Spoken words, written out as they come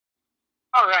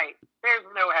All right, there's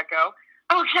no echo.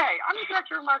 Okay, I'm the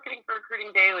Director of Marketing for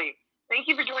Recruiting Daily. Thank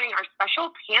you for joining our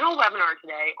special panel webinar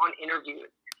today on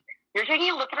interviews. You're taking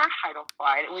a look at our title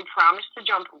slide, and we promise to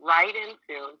jump right in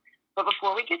soon. But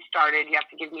before we get started, you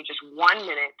have to give me just 1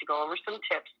 minute to go over some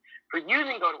tips for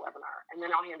using GoToWebinar, and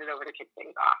then I'll hand it over to kick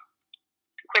things off.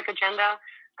 Quick agenda.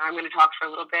 I'm going to talk for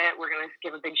a little bit. We're going to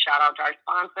give a big shout out to our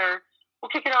sponsor. We'll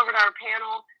kick it over to our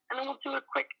panel, and then we'll do a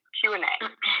quick Q&A.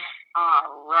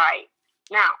 All right.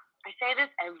 Now, I say this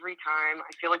every time.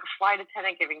 I feel like a flight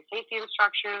attendant giving safety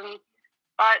instructions.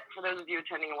 But for those of you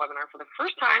attending a webinar for the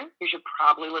first time, you should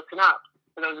probably listen up.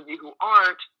 For those of you who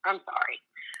aren't, I'm sorry.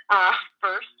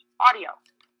 First, audio.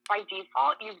 By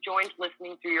default, you've joined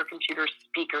listening through your computer's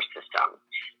speaker system.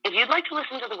 If you'd like to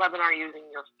listen to the webinar using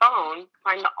your phone,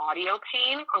 find the audio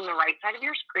pane on the right side of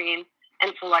your screen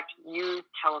and select Use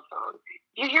Telephone.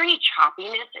 If you hear any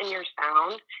choppiness in your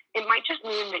sound, it might just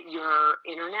mean that your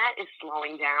internet is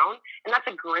slowing down, and that's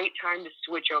a great time to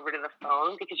switch over to the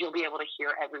phone because you'll be able to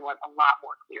hear everyone a lot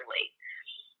more clearly.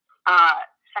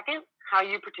 Second, how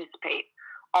you participate.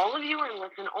 All of you are in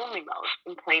listen-only mode.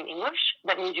 In plain English,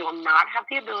 that means you will not have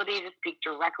the ability to speak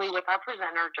directly with our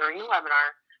presenter during the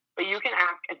webinar, but you can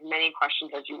ask as many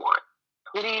questions as you want.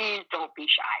 Please don't be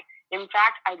shy. In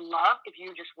fact, I'd love if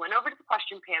you just went over to the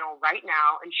question panel right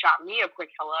now and shot me a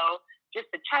quick hello just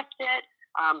to test it,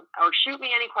 or shoot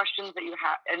me any questions that you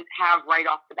have right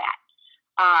off the bat.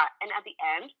 And at the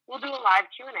end, we'll do a live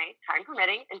Q&A, time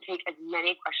permitting, and take as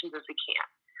many questions as we can.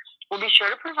 We'll be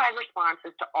sure to provide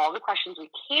responses to all the questions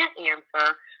we can't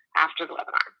answer after the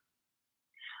webinar.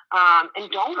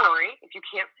 And don't worry, if you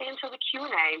can't stay until the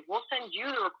Q&A, we'll send you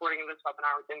the recording of this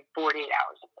webinar within 48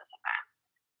 hours of this event.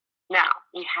 Now,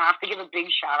 we have to give a big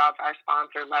shout out to our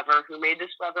sponsor, Lever, who made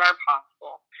this webinar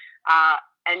possible.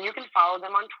 And you can follow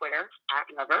them on Twitter,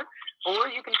 @Lever,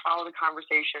 or you can follow the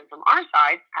conversation from our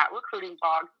side,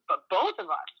 @RecruitingBlog, but both of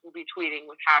us will be tweeting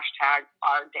with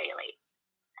 #OurDaily.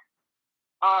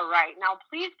 All right, now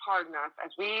please pardon us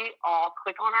as we all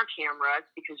click on our cameras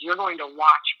because you're going to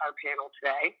watch our panel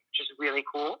today, which is really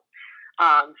cool.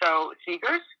 So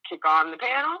speakers, kick on the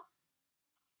panel.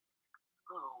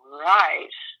 All right.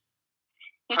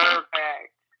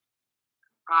 Perfect.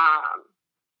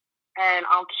 And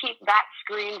I'll keep that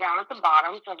screen down at the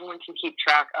bottom so everyone can keep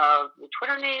track of the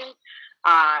Twitter names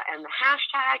and the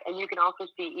hashtag. And you can also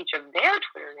see each of their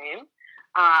Twitter names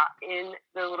in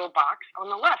the little box on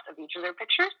the left of each of their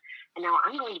pictures. And now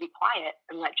I'm going to be quiet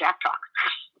and let Jack talk.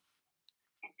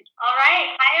 All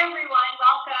right. Hi, everyone.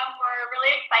 Welcome. We're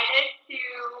really excited to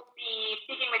be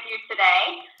speaking with you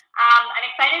today. I'm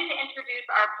excited to introduce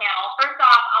our panel. First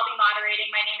off, I'll be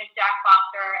moderating. My name is Jack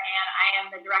Foster, and I am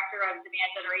the Director of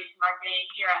Demand Generation Marketing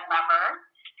here at Lever.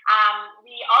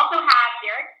 We also have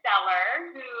Derek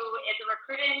Steller, who is a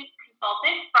recruiting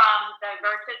consultant from the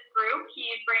Vertus Group.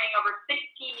 He's bringing over 16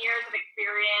 years of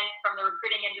experience from the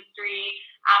recruiting industry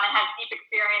and has deep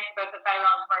experience in both the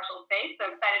federal and commercial space. So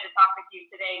excited to talk with you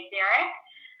today, Derek.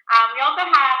 We also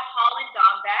have Holland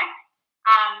Dombeck.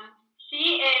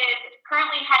 She is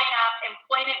currently heading up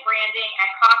employment branding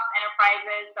at Cox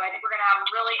Enterprises. So I think we're going to have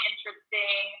a really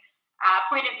interesting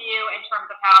point of view in terms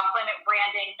of how employment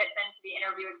branding fits into the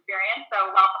interview experience.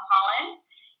 So welcome, Holland.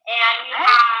 And we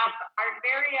have our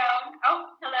very own,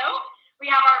 we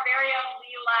have our very own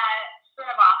Leela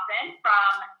Srinivasan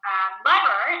from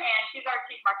Lever, and she's our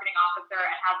Chief Marketing Officer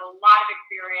and has a lot of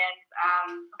experience,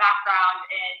 background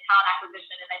in talent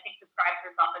acquisition, and I think describes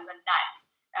herself as a nut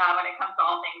when it comes to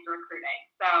all things recruiting.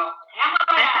 So,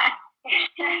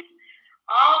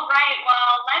 all right.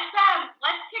 Well,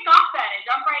 let's kick off then and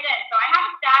jump right in. So I have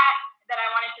a stat that I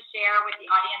wanted to share with the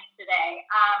audience today.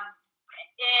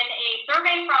 In a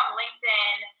survey from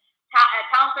LinkedIn, a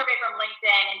talent survey from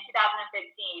LinkedIn in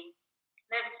 2015,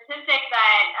 there's a statistic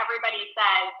that everybody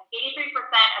says 83%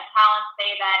 of talent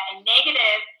say that a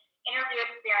negative interview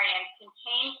experience can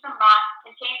change their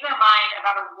mind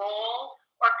about a role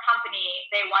or company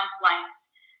they once liked.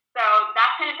 So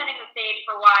that's kind of setting the stage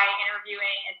for why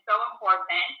interviewing is so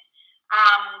important.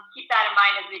 Keep that in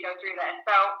mind as we go through this.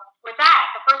 So with that,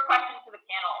 the first question to the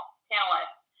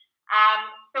panelists.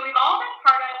 So we've all been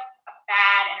part of a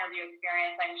bad interview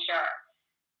experience, I'm sure.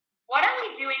 What are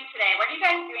we doing today? What are you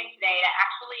guys doing today to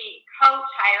actually coach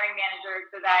hiring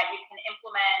managers so that you can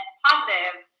implement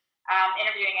positive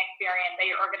interviewing experience at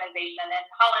your organization? And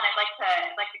Holland, I'd like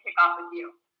to kick off with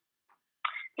you.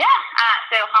 Yeah,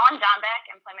 so Holland Dombeck,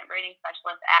 Employment Branding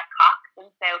Specialist at Cox. And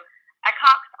so at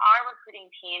Cox, our recruiting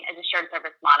team is a shared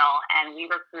service model, and we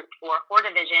recruit for 4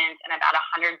 divisions and about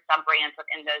 100 sub-brands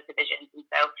within those divisions. And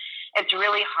so it's it's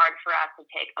really hard for us to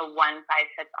take a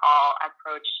one-size-fits-all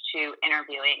approach to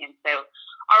interviewing. And so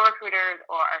our recruiters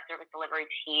or our service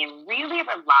delivery team really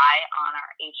rely on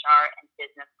our HR and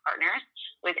business partners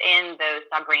within those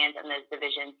sub-brands and those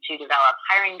divisions to develop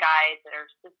hiring guides that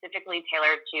are specifically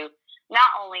tailored to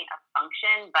not only a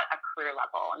function, but a career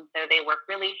level. And so they work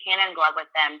really hand in glove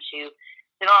with them to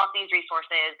develop these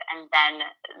resources, and then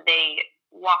they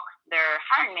walk their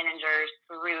hiring managers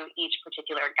through each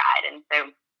particular guide. And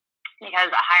so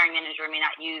because a hiring manager may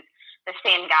not use the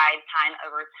same guide time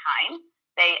over time,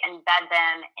 they embed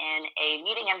them in a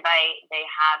meeting invite. They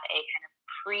have a kind of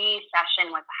pre-session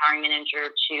with the hiring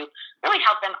manager to really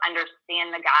help them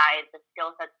understand the guide, the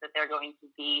skill sets that they're going to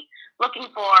be looking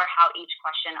for, how each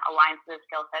question aligns to the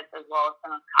skill sets, as well as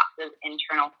some of Cox's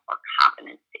internal core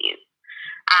competencies.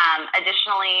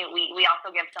 Additionally, we also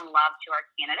give some love to our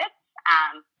candidates.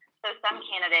 So some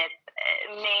candidates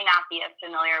may not be as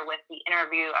familiar with the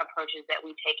interview approaches that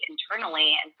we take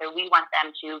internally, and so we want them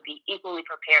to be equally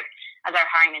prepared as our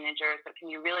hiring managers. So it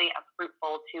can be really a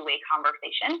fruitful two-way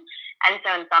conversation. And so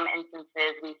in some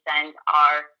instances, we send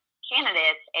our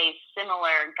candidates a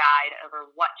similar guide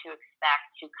over what to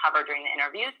expect to cover during the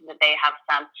interview, so that they have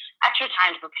some extra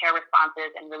time to prepare responses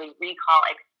and really recall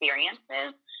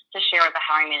experiences to share with the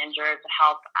hiring manager to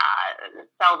help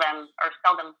sell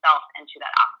themselves into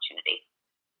that opportunity.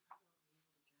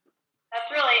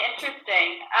 That's really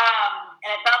interesting. And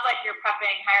it sounds like you're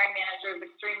prepping hiring managers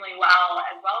extremely well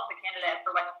as the candidate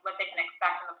for what they can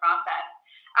expect in the process.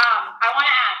 I want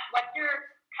to ask, what's your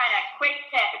kind of quick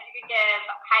tip if you could give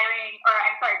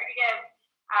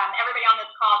everybody on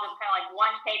this call just kind of like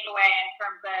one takeaway in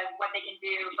terms of what they can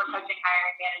do for coaching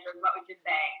hiring managers? What would you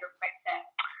say, your quick tip?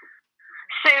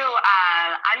 So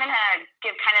I'm going to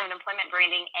give kind of an employment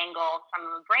branding angle.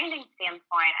 From a branding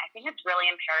standpoint, I think it's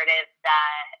really imperative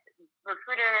that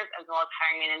recruiters as well as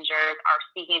hiring managers are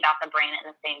speaking about the brand in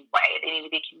the same way. They need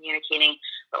to be communicating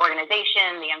the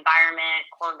organization, the environment,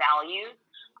 core values,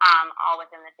 all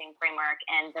within the same framework.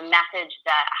 And the message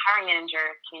that a hiring manager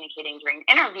is communicating during the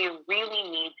interview really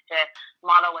needs to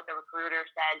model what the recruiter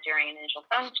said during an initial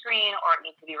phone screen, or it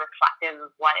needs to be reflective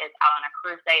of what is out on a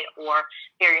career site or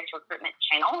various recruitment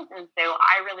channels. And so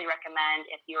I really recommend,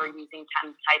 if you're using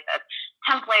some type of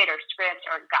template or script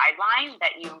or guideline,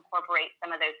 that you incorporate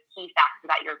some of those key facts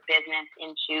about your business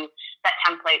into that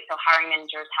template, so hiring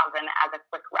managers have them as a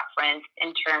quick reference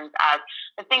in terms of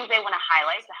the things they want to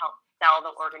highlight to help sell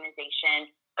the organization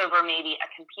over maybe a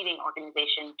competing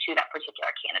organization to that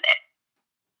particular candidate.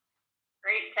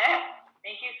 Great tip.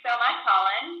 Thank you so much,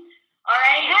 Holland. All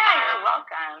right. Yeah, you're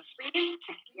welcome. Please.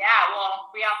 Yeah,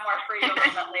 well, we have more for you a little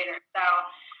bit later. So,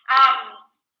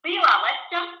 Leela, let's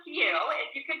jump to you.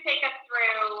 If you could take us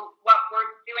through what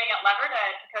we're doing at Lever to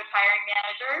coach hiring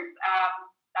managers,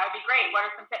 that would be great. What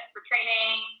are some tips for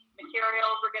training,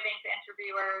 materials we're giving to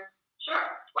interviewers?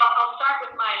 Sure. Well, I'll start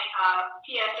with my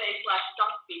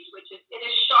PSA/stump speech, which is, it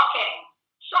is shocking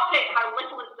how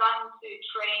little is done to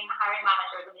train hiring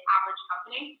managers in the average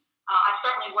company. I've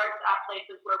certainly worked at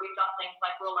places where we've done things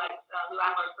like roll out Lou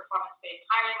Adler's performance-based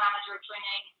hiring manager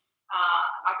training.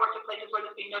 I've worked at places where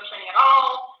there's been no training at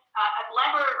all. At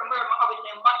Lever, and we're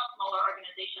obviously a much smaller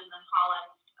organization than Holland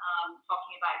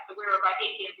talking about. So we're about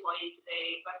 80 employees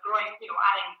today, but growing,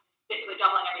 adding, basically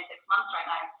doubling every 6 months right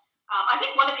now. I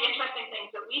think one of the interesting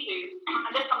things that we do,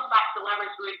 and this comes back to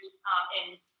Lever's roots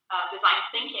in design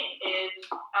thinking, is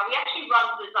we actually run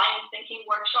design thinking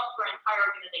workshops for our entire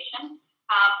organization.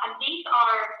 And these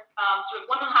are sort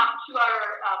of 1.5 to 2 hour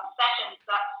sessions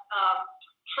that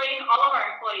train all of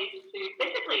our employees to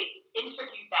basically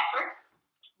interview better,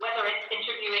 whether it's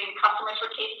interviewing customers for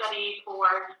case studies,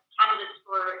 or candidates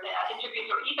for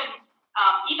interviews, or even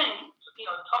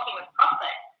talking with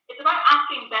prospects. It's about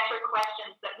asking better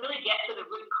questions that really get to the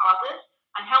root causes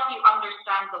and help you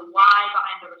understand the why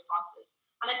behind the responses.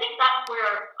 And I think that's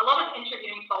where a lot of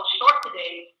interviewing falls short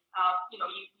today.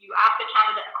 You ask a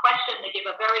candidate a question, they give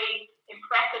a very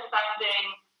impressive sounding,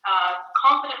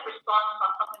 confident response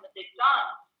on something that they've done.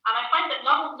 And I find that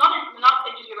not enough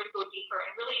interviewers go deeper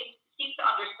and really seek to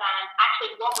understand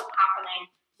actually what was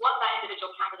happening, what that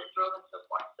individual candidate drove, and so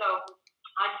forth. So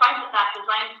I find that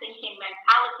design thinking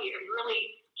mentality is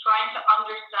really trying to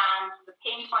understand the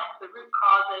pain points, the root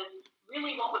causes,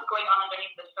 really what was going on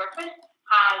underneath the surface,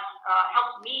 has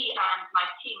helped me and my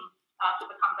team to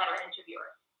become better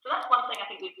interviewers. So that's one thing I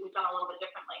think we've done a little bit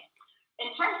differently.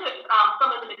 In terms of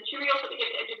some of the materials that we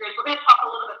give to interviewers, we're going to talk a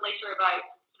little bit later about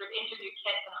sort of interview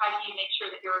kits and how do you make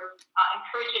sure that you're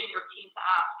encouraging your team to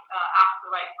ask the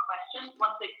right questions.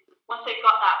 Once they've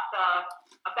got that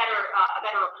a better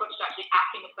approach to actually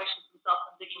asking the questions themselves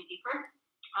and digging deeper.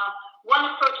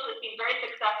 One approach that's been very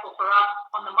successful for us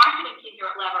on the marketing team here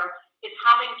at Lever is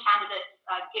having candidates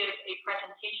give a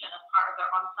presentation as part of their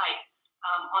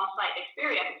on-site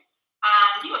experience.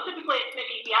 And typically it's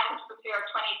maybe we ask them to prepare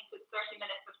 20 to 30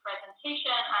 minutes of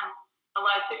presentation and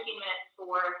allow 15 minutes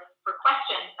for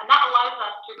questions. And that allows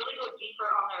us to really go deeper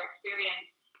on their experience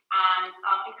and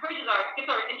gives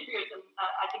our interviewers,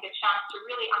 I think, a chance to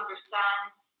really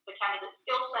understand the candidate's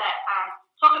skill set and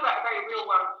talk about a very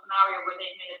real-world scenario where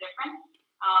they've made a difference,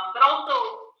 but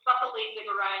also subtly dig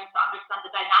around to understand the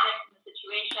dynamics in the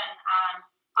situation and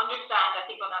understand, I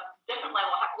think, on a different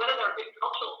level, whether they're a good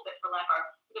cultural fit for Lever,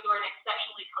 because we're an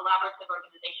exceptionally collaborative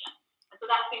organization. And so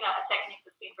that's been a technique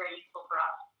that's been very useful for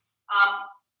us.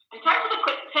 In terms of a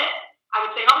quick tip, I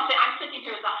would say, obviously, I'm sitting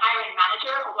here as a hiring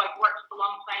manager, although I've worked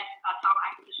alongside talent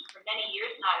acquisition for many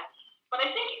years now. But I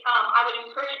think I would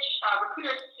encourage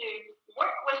recruiters to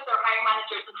work with their hiring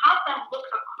managers and have them look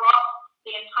across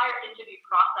the entire interview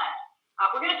process.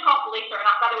 We're going to talk later, and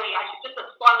by the way, I should just a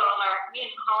spoiler alert, me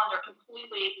and Colin are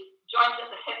completely joined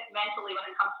at the hip mentally when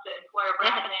it comes to employer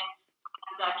branding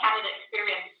and candidate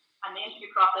experience and the interview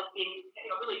process being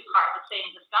really part of the same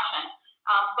discussion.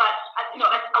 But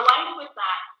aligned with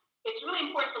that, it's really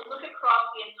important to look across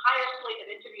the entire slate of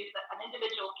interviews that an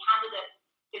individual candidate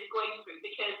is going through,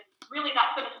 because really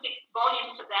that's going to speak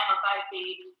volumes to them about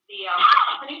the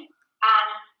company. And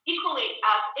equally,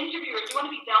 as interviewers, you want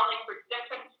to be delving for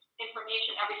different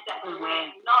information every step of the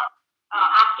way, and not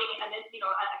asking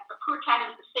a poor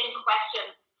candidate the same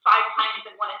question 5 times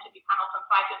in one interview panel from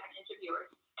 5 different interviewers.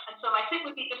 And so my tip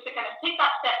would be just to kind of take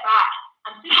that step back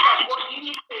and think about what you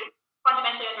need to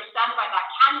fundamentally understand about that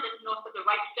candidate to know if they're the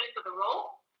right fit for the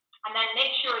role, and then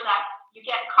make sure that you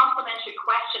get complementary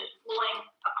questions flowing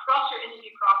across your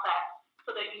interview process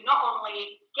so that you not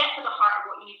only get to the heart of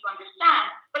what you need to understand,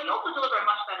 but you also deliver a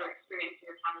much better experience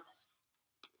to your candidate.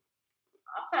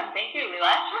 Awesome. Thank you,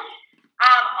 Leela.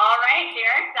 All right,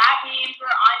 Derek, that means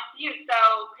we're on to you.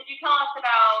 So could you tell us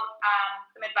about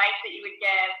some advice that you would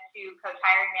give to coach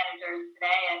hiring managers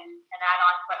today and add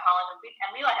on to what Holland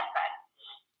and Leela have said?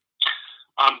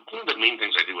 One of the main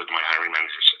things I do with my hiring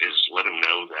managers is let them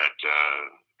know that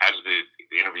as the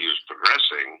interview is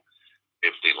progressing,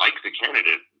 if they like the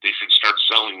candidate, they should start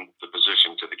selling the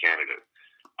position to the candidate.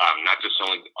 Not just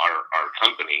selling our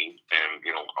company and,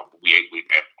 we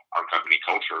have our company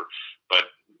culture, but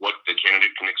what the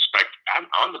candidate can expect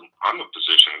on the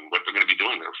position, what they're going to be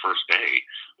doing their first day,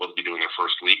 what they'll be doing their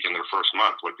first week and their first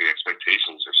month, what the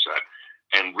expectations are set,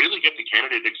 and really get the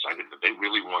candidate excited that they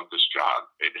really want this job.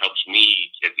 It helps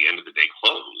me at the end of the day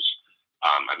close.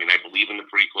 I believe in the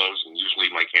pre-close, and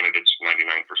usually my candidates, 99%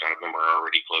 of them are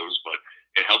already closed, but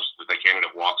it helps that the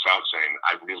candidate walks out saying,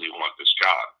 I really want this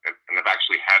job. And I've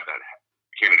actually had that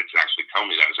candidates actually tell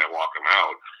me that as I walk them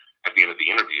out at the end of the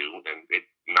interview, and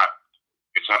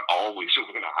it's not always who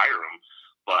we're going to hire them,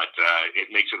 but it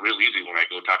makes it real easy when I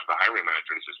go talk to the hiring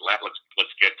manager and says,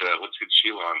 let's get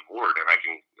Sheila on board, and I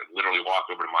can literally walk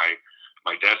over to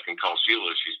my desk and call Sheila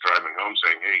as she's driving home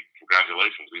saying, hey,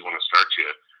 congratulations, we want to start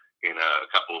you in a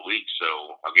couple of weeks,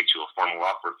 so I'll get you a formal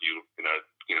offer if you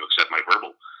accept my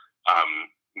verbal.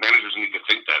 Managers need to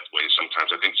think that way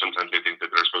sometimes. I think sometimes they think that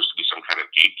they're supposed to be some kind of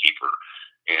gatekeeper,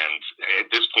 and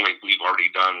at this point we've already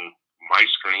done my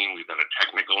screen, we've done a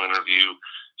technical interview,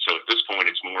 so at this point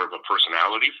it's more of a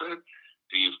personality fit.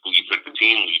 Will you fit the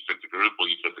team? Will you fit the group? Will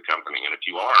you fit the company? And if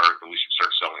you are, then we should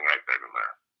start selling right then and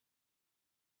there.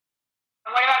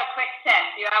 And what about a quick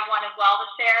tip? Do you have one as well to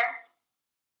share?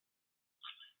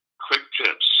 Quick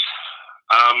tips.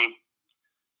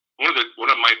 One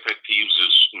of my pet peeves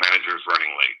is managers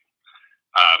running late.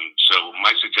 So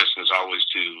my suggestion is always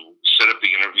to set up the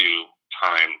interview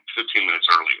time 15 minutes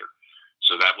earlier.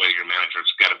 So that way your manager's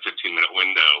got a 15-minute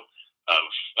window of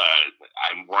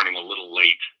I'm running a little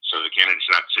late, so the candidate's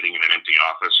not sitting in an empty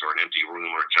office or an empty room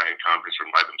or a giant conference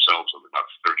room by themselves with about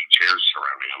 30 chairs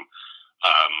surrounding them.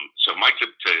 So my tip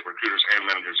to recruiters and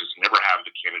managers is never have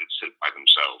the candidates sit by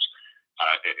themselves.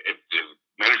 If the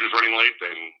manager's running late,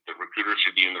 then the recruiter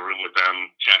should be in the room with them,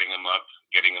 chatting them up,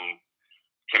 getting them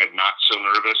kind of not so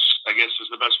nervous, I guess is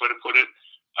the best way to put it.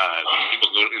 When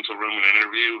people go into a room in an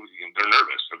interview, they're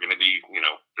nervous. They're going to be,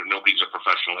 nobody's a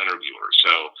professional interviewer.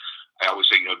 So I always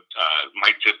say,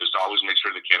 my tip is to always make sure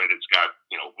the candidate's got,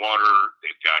 water.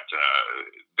 They've got,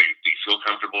 they feel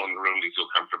comfortable in the room. They feel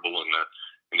comfortable in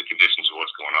the conditions of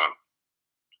what's going on.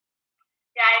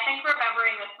 Yeah, I think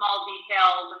remembering the small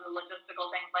details and the logistical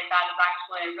things like that is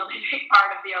actually a really big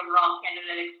part of the overall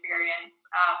candidate experience.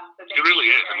 It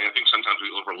really is. I think sometimes we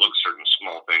overlook certain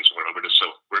small things. We're just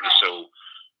so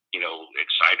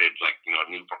excited, like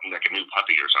a new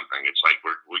puppy or something. It's like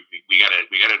we we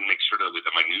gotta make sure that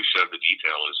the minutia of the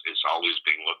detail is always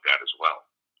being looked at as well.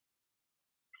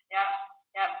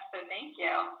 Yep. So thank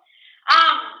you.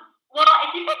 Well,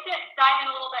 if you could dive in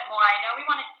a little bit more, I know we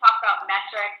wanted to talk about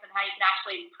metrics and how you can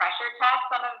actually pressure test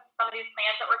some of these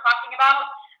plans that we're talking about.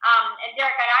 And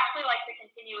Derek, I'd actually like to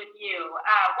continue with you.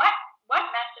 What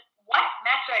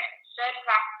metrics should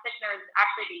practitioners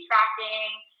actually be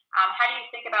tracking? How do you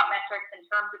think about metrics in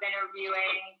terms of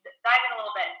interviewing? Just dive in a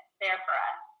little bit there for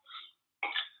us.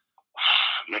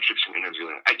 Metrics and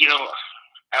interviewing. I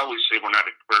always say we're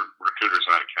recruiters,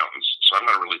 not accountants, so I'm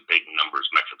not a really big numbers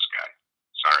metrics guy.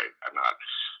 Sorry, I'm not.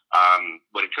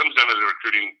 When it comes down to the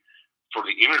recruiting for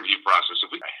the interview process, if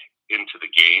we get into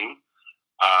the game,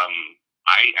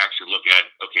 I actually look at,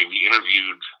 okay, we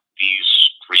interviewed these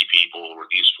 3 people or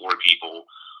these 4 people.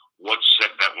 What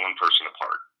set that one person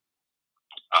apart?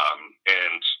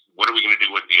 And what are we going to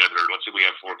do with the other? Let's say we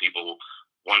have 4 people,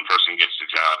 one person gets the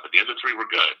job, but the other 3 were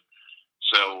good.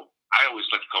 So I always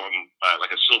like to call them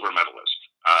like a silver medalist,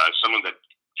 someone that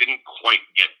didn't quite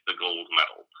get the gold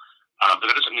medal. But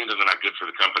that doesn't mean that they're not good for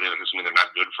the company. That doesn't mean they're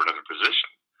not good for another position.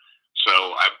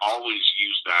 So I've always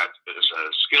used that as a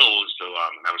skill.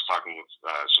 And I was talking with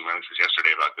some managers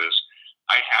yesterday about this.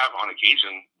 I have on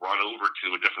occasion run over to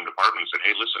a different department and said,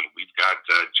 hey, listen, we've got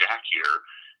Jack here,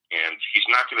 and he's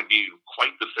not going to be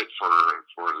quite the fit for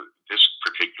this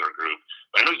particular group.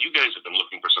 But I know you guys have been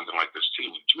looking for something like this too.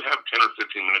 Would you have 10 or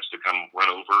 15 minutes to come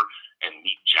run over and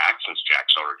meet Jack since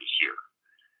Jack's already here?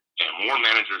 And more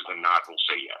managers than not will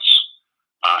say yes.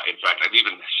 In fact, I've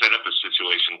even set up a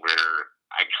situation where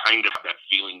I kind of have that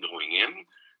feeling going in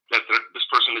that this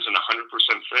person isn't 100%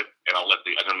 fit, and I'll let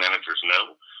the other managers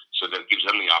know, so that it gives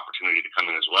them the opportunity to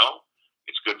come in as well.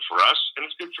 It's good for us, and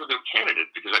it's good for the candidate,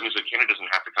 because that means the candidate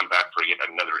doesn't have to come back for yet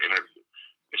another interview,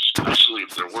 especially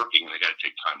if they're working and they got to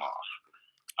take time off.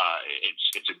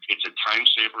 It's a time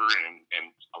saver,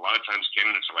 and a lot of times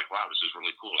candidates are like, wow, this is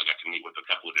really cool. I got to meet with a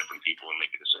couple of different people and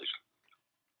make a decision.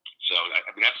 So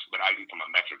I mean, that's what I do from a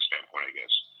metric standpoint, I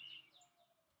guess.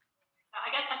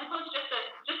 I suppose just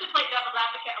to play devil's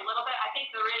advocate a little bit, I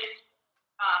think there is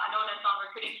an onus on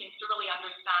recruiting teams to really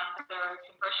understand their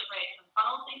conversion rates and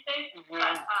funnels these days. Mm-hmm.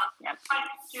 But Yep.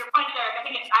 to your point, Derek, I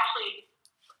think it's actually,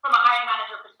 from a hiring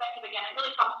manager perspective, again, it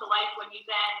really comes to life when you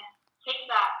then take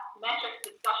that metrics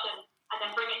discussion and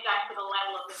then bring it down to the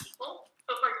level of the people.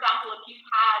 So, for example, if you've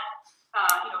had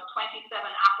 27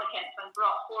 applicants and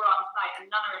brought 4 on site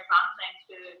and none are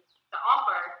advancing to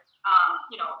offer,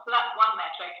 so that's one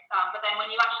metric. But then when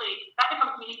you actually, that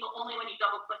becomes meaningful only when you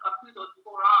double click on who those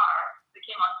 4 are that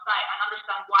came on site and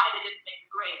understand why they didn't make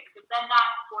the grade, because then that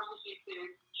forces you to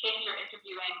change your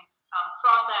interviewing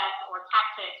process or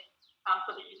tactics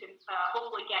so that you can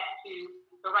hopefully get to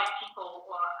the right people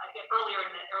earlier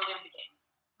in the game.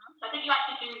 So I think you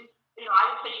actually do, I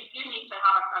would say you do need to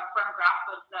have a firm grasp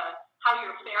of how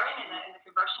you're faring in the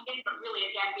conversion game, but really,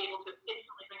 again, be able to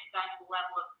instantly bring it down to the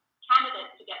level of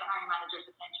candidates to get the hiring manager's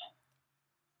attention.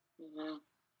 Mm-hmm.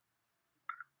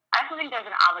 I also think there's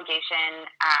an obligation,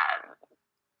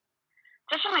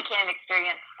 just from a candidate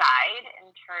experience side,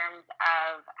 in terms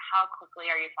of how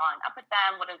quickly are you following up with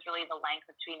them? What is really the length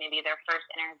between maybe their first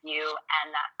interview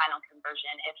and that final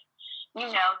conversion? If you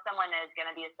know someone is going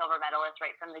to be a silver medalist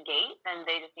right from the gate, then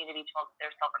they just need to be told that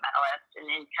they're silver medalist and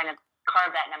then kind of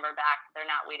carve that number back so they're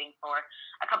not waiting for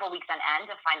a couple weeks on end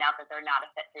to find out that they're not a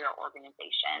fit for your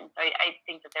organization. So I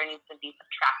think that there needs to be some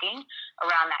tracking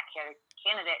around that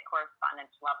candidate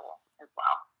correspondence level as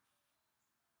well.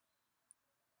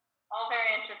 All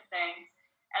very interesting.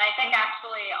 And I think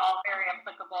actually all very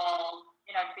applicable,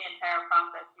 to the entire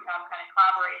process. You have kind of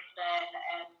collaboration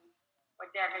and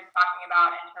what Derek is talking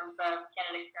about in terms of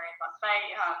candidate experience on site.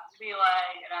 You have Leela,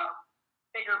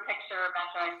 bigger picture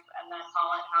metrics, and then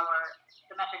Holland,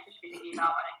 the metrics you should be thinking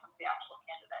about when it comes to the actual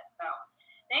candidate. So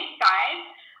thanks, guys.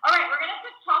 All right, we're going to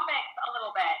switch topics a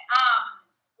little bit.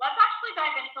 Let's actually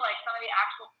dive into some of the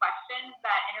actual questions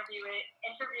that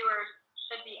interviewers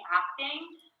should be asking.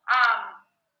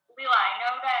 Leela, I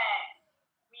know that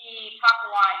we talk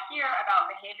a lot here about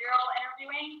behavioral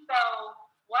interviewing. So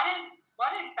what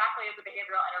exactly is a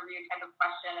behavioral interview type of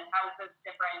question, and how is this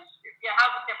different? How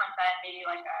is it different than maybe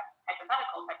like a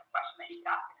hypothetical type of question that you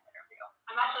could ask in an interview?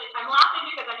 I'm laughing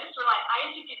because I just realized I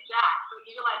interviewed Jack, so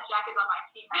you realize Jack is on my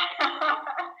team.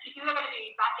 She's either going to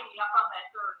be backing me up on this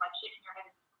or shaking her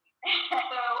head.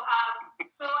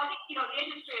 So I think the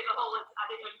industry as a whole is, I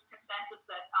think there's consensus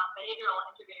that behavioral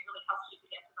interviewing really helps you to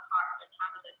get to the heart of a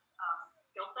candidate's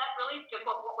skill set. Really, because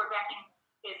what we're vetting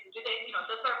is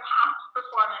does their past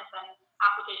performance and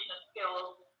application of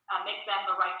skills make them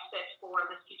the right fit for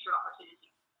this future opportunity?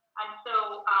 And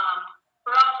so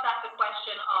for us, that's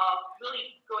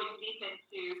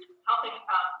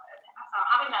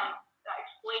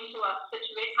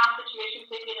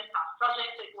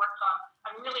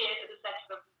really is, as I said,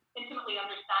 sort of intimately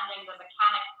understanding the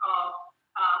mechanics of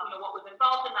what was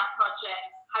involved in that project,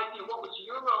 what was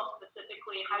your role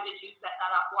specifically, how did you set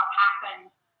that up, what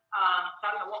happened,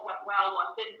 what went well,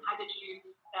 what didn't, how did you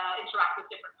interact with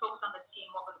different folks on the team,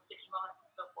 what were the sticky moments,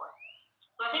 and so forth.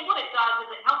 So I think what it does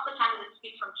is it helps the candidate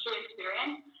speak from true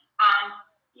experience, and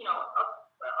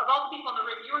of all the people in the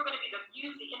room,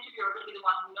 the interviewer, are going to be the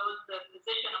one who knows the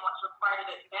position and what's required of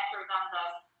it better than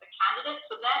the candidate.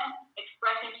 So then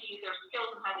expressing to you their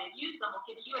skills and how they use them will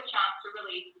give you a chance to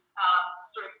really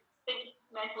sort of think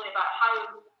mentally about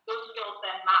how those skills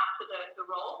then map to the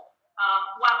role,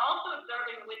 while also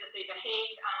observing the way that they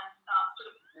behave and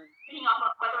sort of picking up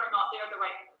on whether or not they're the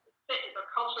right fit, if they're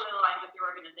culturally aligned with your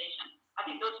organization. I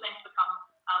think those things become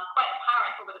quite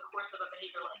apparent over the course of a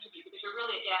behavioral interview, because you're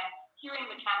really, again, hearing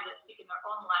the candidates speak in their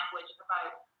own language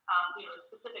about the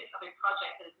specifics of a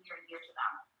project that is near and dear to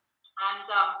them. And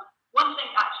one thing,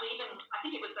 actually, even I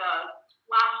think it was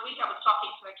last week, I was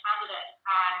talking to a candidate,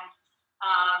 and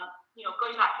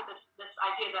going back to this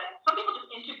idea that some people just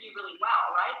interview really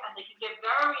well, right? And they can give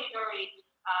very, very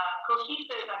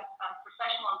cohesive and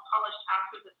professional and polished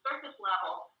answers at surface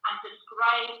level and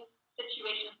describe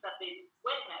situations that they've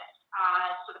witnessed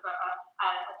as sort of a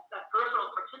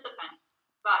peripheral participant.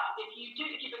 But if you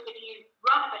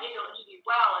run a behavioral interview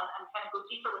well and kind of go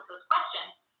deeper with those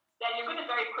questions, then you're going to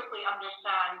very quickly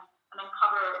understand and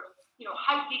uncover,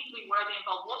 how deeply were they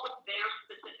involved, what was their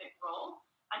specific role.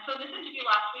 And so in this interview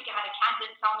last week, I had a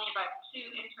candidate tell me about 2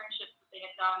 internships that they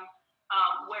had done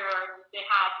where they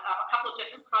had a couple of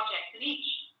different projects in each.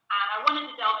 And I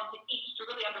wanted to delve into each to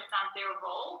really understand their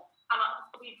role. And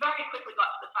we very quickly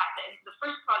got to the fact that in the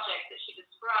first project that she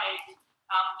described,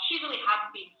 she really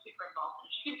hadn't been super involved in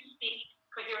it. She couldn't speak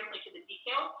coherently to the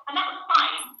details, and that was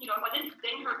fine. I didn't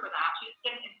ding her for that. She just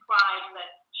didn't imply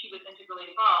that she was integrally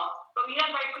involved. But we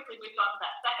then very quickly moved on to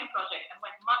that second project and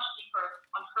went much deeper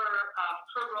on her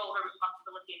role, her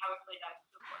responsibility, how it played out, and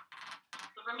so forth.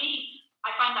 So for me,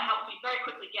 I find that helps me very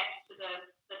quickly get to the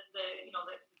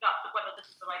guts of whether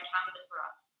this is the right candidate for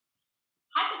us.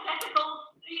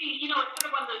 Hypotheticals, it's sort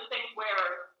of one of those things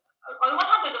where, on the one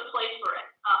hand, there's a place for it.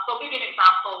 So I'll give you an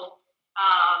example.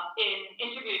 In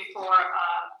interviewing for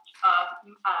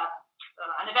an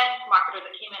event marketer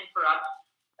that came in for us,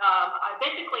 I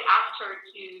basically asked her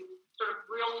to sort of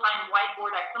real-time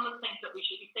whiteboard out some of the things that we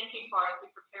should be thinking for as we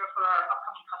prepare for our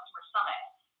upcoming customer summit.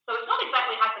 So it's not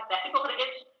exactly hypothetical, but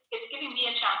it's giving me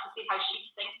a chance to see how she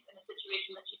thinks in a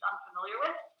situation that she's unfamiliar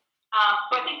with.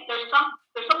 So I think there's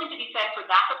something to be said for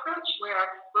that approach,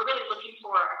 where we're really looking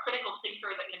for a critical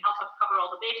thinker that can help us cover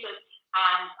all the bases.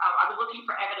 And I was looking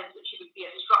for evidence that she would be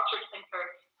a structured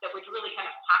thinker that would really kind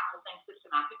of tackle things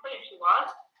systematically, and she was.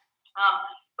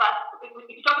 But if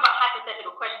you talk about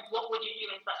hypothetical questions, what would you do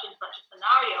in such and such a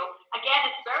scenario? Again,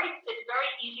 it's very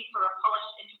easy for a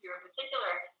polished interviewer in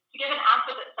particular to give an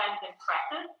answer that sounds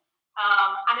impressive.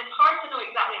 And it's hard to know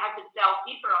exactly how to delve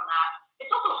deeper on that.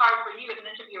 It's also hard for you as an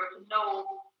interviewer to know,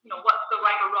 what's the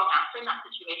right or wrong answer in that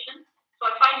situation. So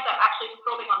I find that actually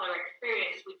probing on their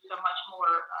experience leads to a much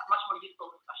more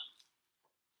useful discussion.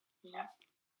 Yeah.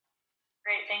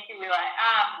 Great, thank you, Willa.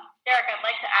 Derek, I'd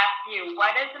like to ask you,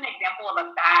 what is an example of a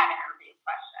bad interview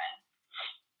question?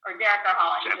 Or Derek or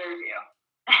Holland, either of you.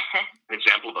 An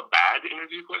example of a bad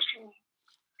interview question?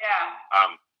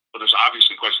 Yeah. Well, there's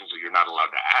obviously questions that you're not allowed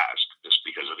to ask just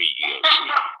because of EEOC.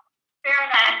 Fair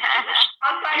enough.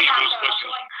 I'll try Any not of those to.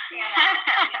 questions,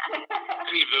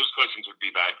 any of those questions would be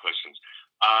bad questions.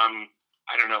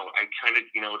 I don't know. I kind of,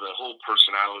 the whole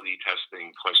personality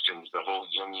testing questions, the whole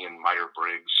Jungian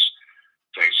Myers-Briggs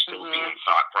thing still being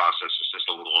thought process is just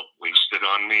a little wasted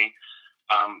on me.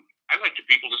 I like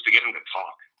people just to get them to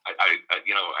talk. I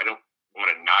don't want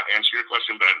to not answer your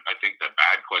question, but I think that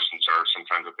bad questions are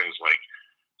sometimes the things like,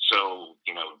 so,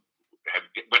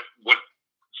 what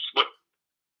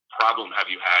problem have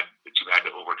you had that you had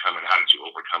to overcome, and how did you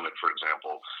overcome it, for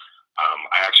example?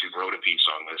 I actually wrote a piece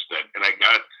on this and I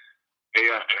got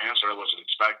an answer I wasn't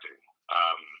expecting.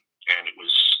 And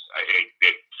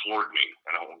it floored me,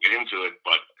 and I won't get into it,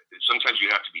 but sometimes you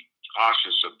have to be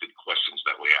cautious of the questions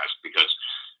that we ask, because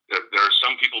there are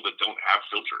some people that don't have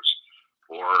filters,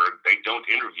 or they don't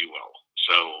interview well.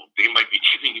 So they might be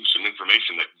giving you some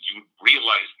information that you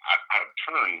realize out of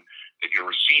turn that you're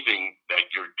receiving, that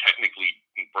you're technically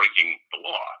breaking the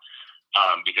law,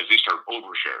 because they start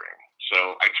oversharing.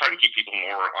 So I try to keep people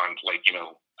more on,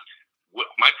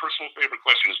 my personal favorite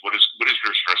question is, what is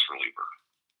your stress reliever?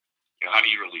 How do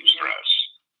you relieve stress?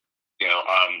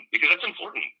 Because that's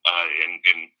important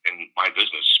in my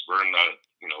business. We're in a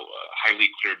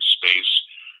highly cleared space.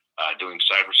 doing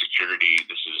cybersecurity.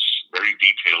 This is very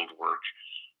detailed work.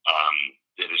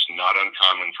 It is not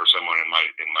uncommon for someone in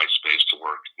my space to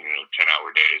work 10-hour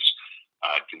days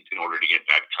in order to get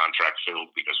that contract filled,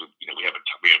 because we have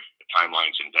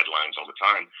timelines and deadlines all the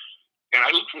time. And I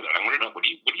look for that. I want to know, what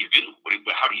do you do?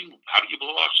 How do you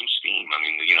blow off some steam? I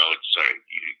mean, it's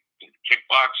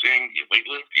kickboxing, you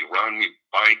weightlift, you run, you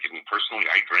bike. I mean, personally,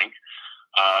 I drink.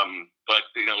 But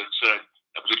that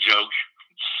was a joke.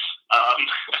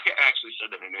 I actually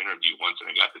said that in an interview once, and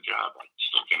I got the job. I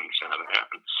still can't understand how that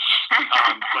happened.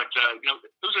 But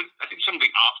those are, I think, some of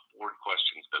the off-board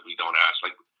questions that we don't ask.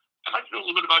 Like, I'd like to know a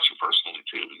little bit about you personally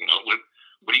too.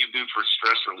 What do you do for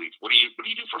stress relief? What do you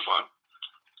do for fun?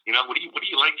 What do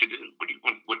you like to do?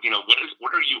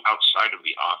 What are you outside of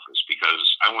the office? Because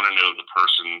I want to know the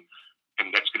person,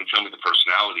 and that's going to tell me the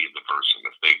personality of the person.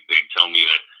 If they tell me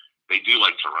that they do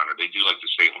like to run, or they do like to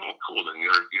say, "Oh, cool," then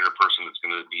you're a person that's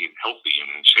going to be healthy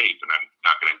and in shape, and I'm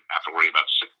not going to have to worry about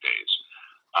sick days.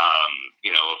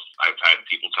 If I've had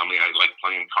people tell me I like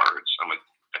playing cards, I'm like,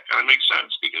 that kind of makes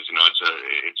sense, because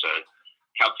it's a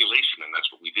calculation, and that's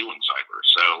what we do in cyber.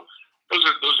 So those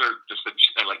are just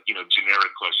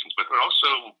generic questions, but they're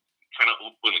also kind of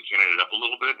open the candidate up a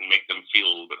little bit and make them feel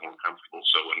a little bit more comfortable.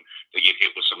 So when they get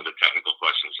hit with some of the technical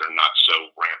questions, they're not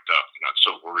so ramped up, they're not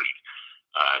so worried,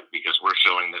 because we're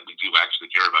showing that we do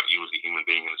actually care about you as a human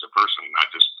being and as a person, not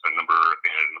just a number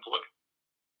and an employee.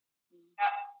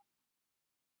 Yep.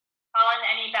 Colin,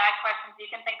 any bad questions you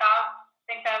can think of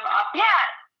off? Yeah.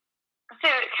 So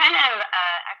kind of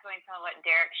echoing some of what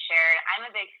Derek shared, I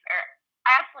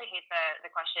absolutely hate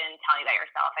the question, tell me about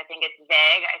yourself. I think it's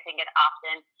vague. I think it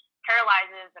often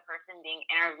paralyzes the person being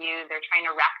interviewed. They're trying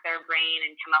to rack their brain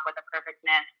and come up with a perfect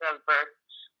mix of both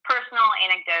personal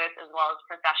anecdotes as well as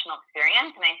professional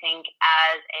experience. And I think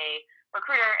as a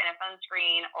recruiter in a phone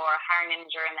screen or a hiring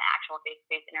manager in the actual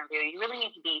face-to-face interview, you really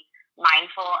need to be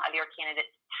mindful of your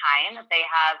candidate's time, that they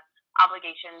have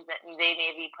obligations that they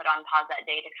may be put on pause that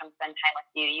day to come spend time with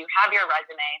you. You have your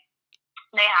resume.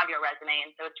 They have your resume,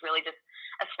 and so it's really just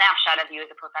a snapshot of you as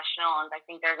a professional. And I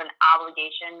think there's an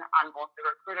obligation on both the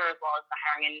recruiter as well as the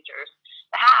hiring manager's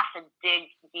behalf to dig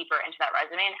deeper into that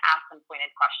resume and ask some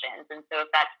pointed questions. And so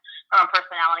if that's from a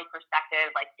personality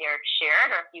perspective, like Derek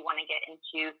shared, or if you want to get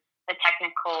into the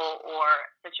technical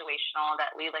or situational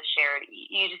that Leila shared,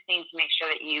 you just need to make sure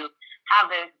that you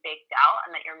have those baked out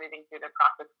and that you're moving through the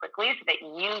process quickly so that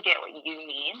you get what you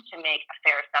need to make a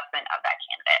fair assessment of that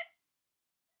candidate.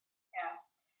 Yeah,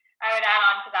 I would add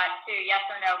on to that too. Yes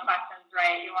or no questions,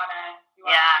 right? You want to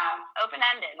have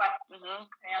open-ended.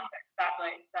 Mm-hmm. Yeah,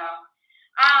 exactly. So,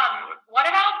 what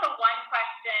about the one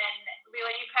question,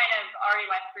 Leila? You kind of already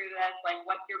went through this, like,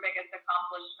 what's your biggest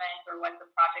accomplishment or what's the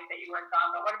project that you worked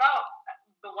on? But what about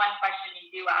the one question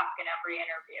you do ask in every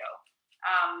interview?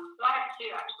 So I have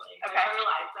two actually. Okay. I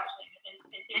realized actually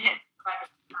in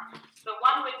so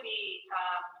one would be.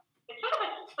 It's sort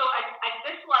of so I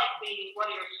dislike the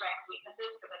what are your strengths,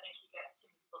 weaknesses, because I think you get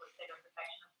people that say they're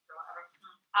perfectionists or whatever.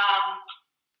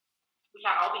 We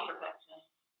can't all be perfectionists.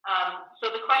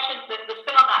 So the question, the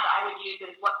spin on that I would use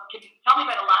is, can you tell me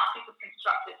about the last piece of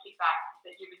constructive feedback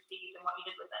that you received and what you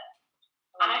did with it?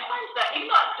 And I find that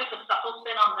even though it's just a subtle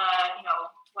spin on the,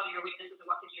 what are your weaknesses and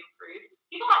what could you improve,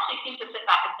 people actually seem to sit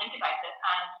back and think about it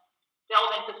and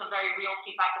delve into some very real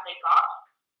feedback that they got.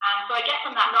 And so I get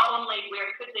from that not only where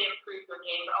could they improve their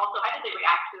game, but also how did they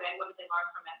react to it? What did they learn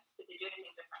from it? Did they do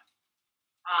anything different?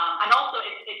 And also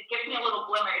it gives me a little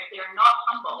glimmer. If they are not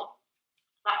humble,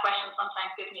 that question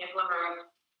sometimes gives me a glimmer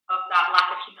of that lack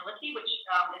of humility, which is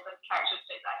a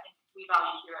characteristic that I think we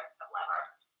value here at Lever.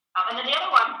 And then the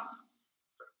other one,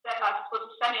 that I suppose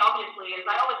semi-obviously, is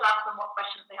I always ask them what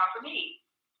questions they have for me.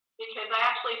 Because I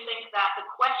actually think that the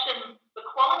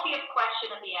quality of question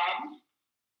at the end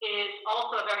is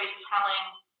also a very telling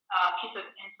piece of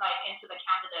insight into the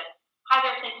candidate, how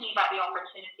they're thinking about the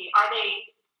opportunity.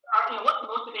 What's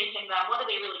motivating them? What do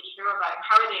they really care about? And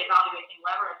how are they evaluating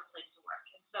Lever as a place to work?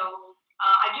 And so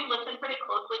I do listen pretty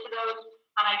closely to those,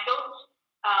 and I don't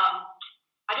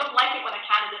like it when a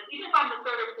candidate, even if I'm the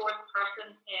third or fourth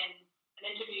person in an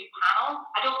interview panel,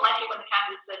 I don't like it when the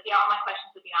candidate says, "Yeah, all my questions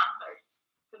will be answered."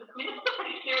 Because this is a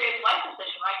pretty serious life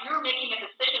decision, right? You're making a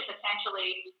decision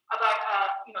potentially about,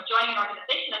 joining an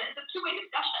organization, and it's a two-way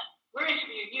discussion. We're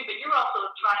interviewing you, but you're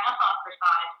also trying us on for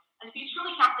size. And if you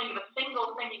truly can't think of a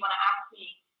single thing you want to ask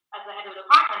me as the head of the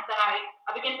department, then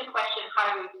I begin to question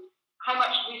how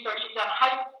much research you've done,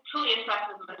 how truly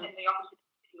interested in the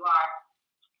opportunity you are.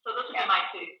 So those would be my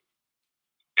two.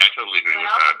 Yeah, I totally agree with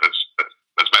that.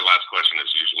 That's my last question.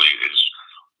 Is usually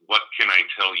what can I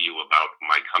tell you about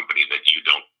my company that you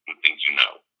don't think you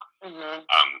know?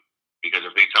 Because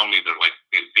if they tell me they're like,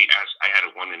 they asked, I had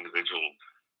one individual,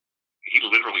 he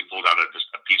literally pulled out just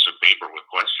a piece of paper with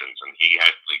questions, and he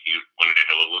wanted to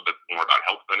know a little bit more about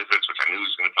health benefits, which I knew he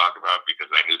was going to talk about because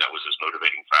I knew that was his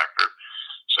motivating factor.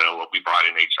 So we brought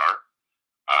in HR,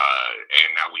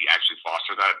 and now we actually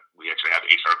foster that. We actually have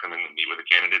HR come in and meet with a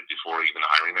candidate before even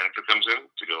the hiring manager comes in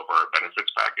to go over our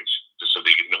benefits package, just so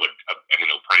they can know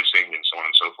pricing and so on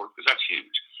and so forth, because that's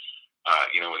huge.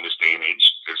 In this day and age,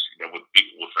 there's with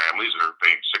people with families that are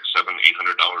paying $600, $700,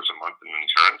 $800 a month in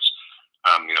insurance.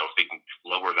 If they can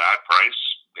lower that price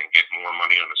and get more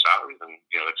money on the salary, then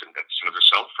that's another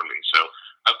sell for me. So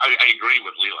I agree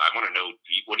with Leila. I want to know,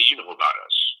 what do you know about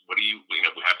us? What do you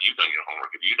have you done your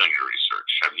homework? Have you done your research?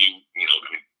 Have you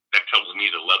that tells me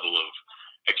the level of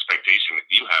expectation that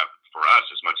you have for us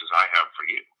as much as I have for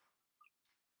you.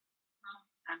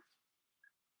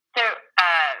 So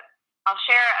I'll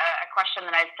share a question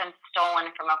that I've since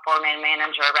stolen from a former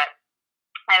manager, but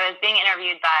I was being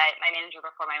interviewed by my manager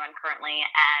before my one currently,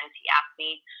 and he asked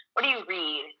me, what do you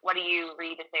read? What do you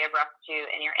read to stay abreast to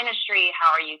in your industry?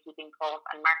 How are you keeping pulse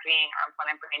on marketing or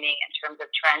employment branding in terms of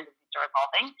trends as things are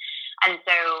evolving? And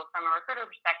so from a recruiter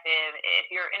perspective, if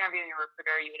you're interviewing a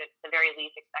recruiter, you would at the very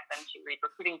least expect them to read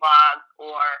recruiting blogs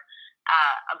or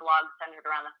a blog centered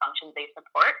around the functions they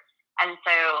support. And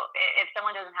so if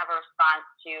someone doesn't have a response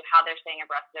to how they're staying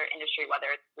abreast of their industry,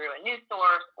 whether it's through a news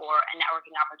source or a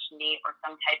networking opportunity or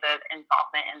some type of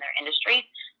involvement in their industry,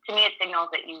 to me it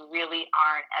signals that you really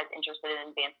aren't as interested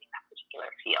in advancing that particular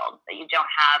field, that you don't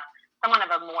have someone of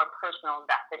a more personal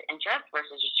vested interest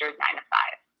versus just your 9 to 5.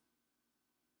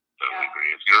 Totally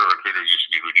agree. If you're a recruiter, you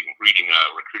should be reading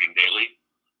RecruitingDaily.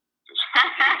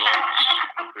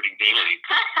 RecruitingDaily.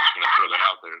 I'm going to throw that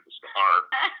out there. Just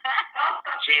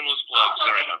shameless plug.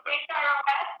 Sorry about that.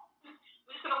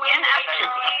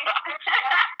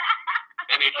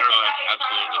 And HROS,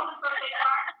 absolutely.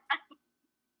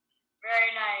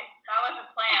 Very nice. That was a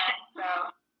plan.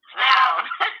 So,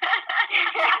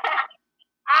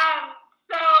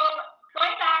 so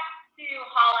going back to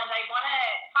Holland, I want to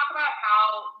talk about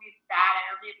how these bad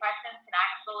interview questions can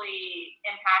actually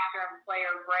impact your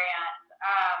employer brand.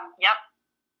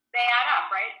 They add up,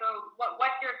 right? So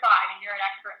what's your thought? I mean, you're an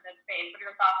expert in this space. What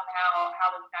are your thoughts on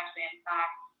how this can actually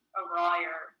impact overall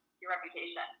your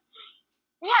reputation?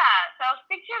 Yeah, so I'll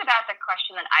speak to you about the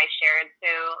question that I shared.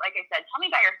 So like I said, tell me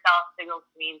about yourself signals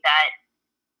to me that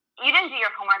you didn't do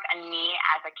your homework on me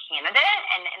as a candidate,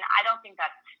 and I don't think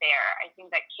that's fair. I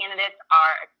think that candidates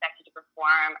are expected to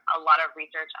perform a lot of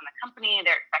research on the company.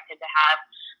 They're expected to have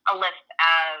a list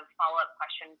of follow-up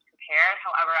questions prepared.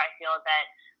 However, I feel that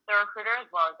the recruiter as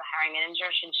well as the hiring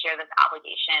manager should share this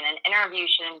obligation. An interview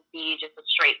shouldn't be just a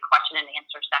straight question and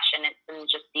answer session. It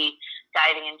shouldn't just be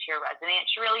diving into your resume. It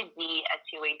should really be a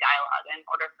two-way dialogue. In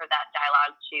order for that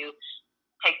dialogue to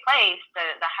take place,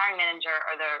 the hiring manager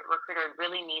or the recruiter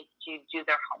really needs to do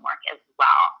their homework as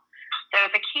well. So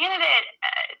if a candidate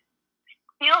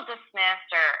feels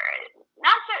dismissed or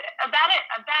a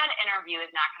bad interview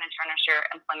is not going to tarnish your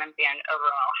employment brand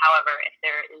overall. However, if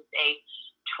there is a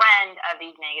trend of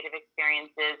these negative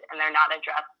experiences and they're not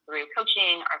addressed through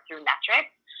coaching or through metrics,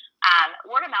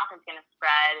 word of mouth is going to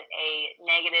spread. A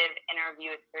negative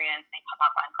interview experience may pop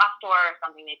up on Glassdoor or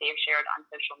something that they've shared on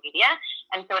social media.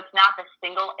 And so it's not the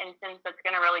single instance that's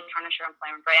going to really tarnish your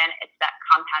employment brand. It's that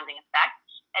compounding effect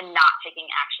and not taking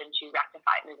action to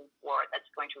rectify it moving forward that's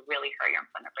going to really hurt your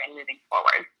employment brand moving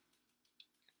forward.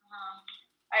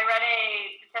 I read a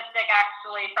statistic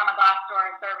actually from a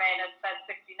Glassdoor survey that said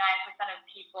 69% of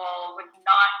people would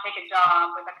not take a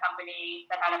job with a company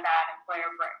that had a bad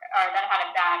employer or that had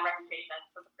a bad reputation.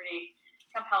 So it's a pretty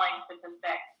compelling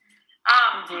statistic.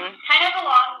 Kind of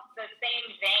along the same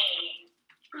vein,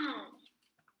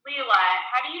 Leila,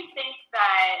 how do you think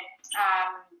that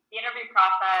the interview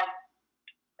process,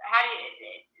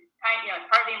 it's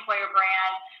part of the employer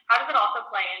brand, how does it also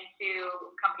play into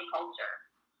company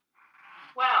culture?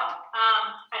 Well,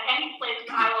 at any place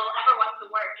I will ever want to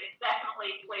work, it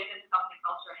definitely plays into company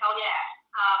culture. Hell yeah.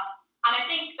 And I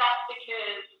think that's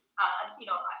because,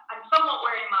 I'm somewhat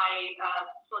wearing my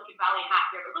Silicon Valley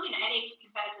hat here, but really in any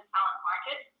competitive talent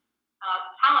market,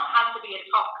 talent has to be a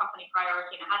top company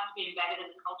priority and it has to be embedded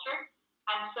in the culture.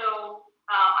 And so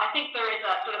I think there is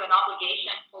a sort of an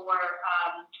obligation for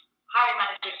hiring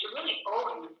managers to really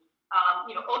own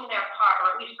their part,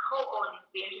 or at least co-own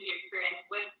the interview experience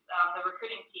with the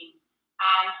recruiting team.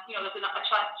 And, there's a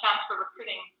chance for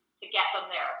recruiting to get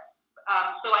them there.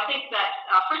 So I think that,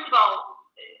 first of all,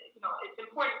 it's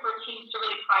important for teams to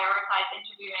really prioritize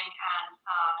interviewing and,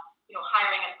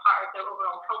 hiring as part of their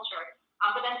overall culture.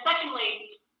 But then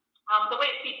secondly, The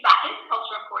way it feeds back into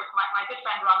culture, of course, my good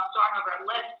friend Ron Storn over at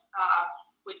Lyft,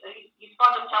 he's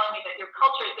fond of telling me that your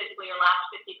culture is basically your last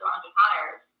 50 to 100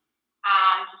 hires.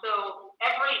 And so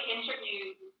every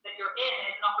interview that you're in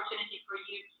is an opportunity for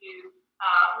you to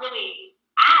really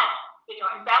add,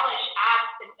 embellish, add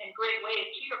in great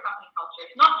ways to your company culture.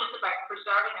 It's not just about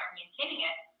preserving it or maintaining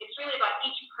it. It's really about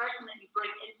each person that you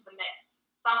bring into the mix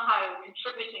somehow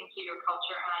contributing to your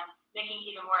culture and making it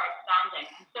even more outstanding.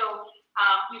 And so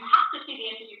you have to see the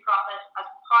interview process as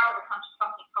part of the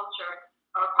company culture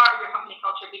or part of your company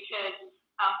culture, because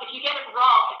if you get it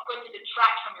wrong, it's going to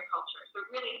detract from your culture. So it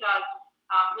really does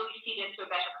really feed into a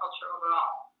better culture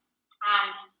overall.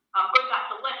 And going back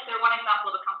to Lyft, they're one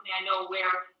example of a company I know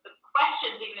where the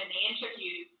questions, even in the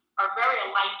interviews, are very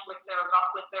aligned with their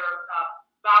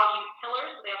value pillars.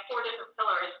 So they have 4 different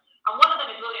pillars. And one of them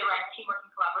is really around teamwork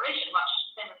and collaboration, much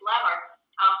same as Lever.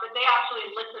 But they actually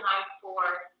listen out for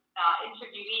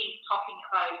interviewees talking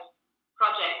about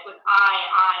projects with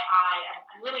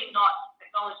and really not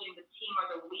acknowledging the team or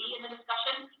the we in the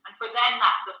discussion. And for them,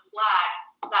 that's the flag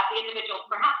that the individual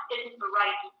perhaps isn't the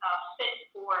right fit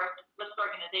for this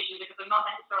organization because they're not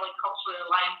necessarily culturally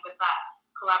aligned with that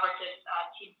collaborative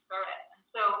team spirit. And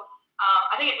so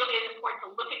I think it really is important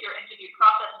to look at your interview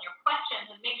process and your questions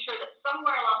and make sure that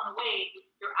somewhere along the way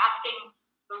you're asking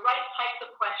the right types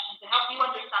of questions to help you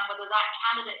understand whether that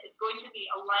candidate is going to be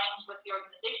aligned with the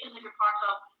organization that you're part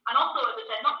of, and also, as I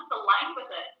said, not just aligned with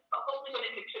it, but hopefully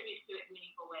going to contribute to it in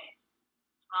meaningful ways.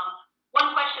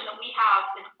 One question that we have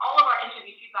in all of our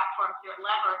interview feedback forms here at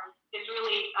Lever is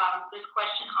really this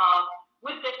question of,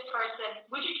 would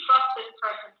you trust this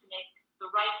person to make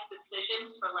the right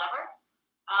decisions for Lever?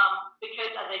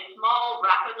 Because as a small,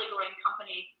 rapidly growing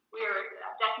company, we're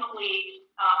definitely,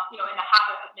 in the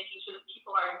habit of making sure that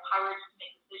people are empowered to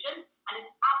make decisions. And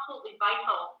it's absolutely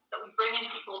vital that we bring in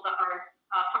people that are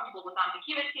comfortable with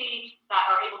ambiguity, that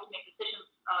are able to make decisions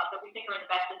that we think are in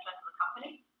the best interest of the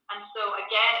company. And so,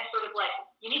 again, it's sort of like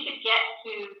you need to get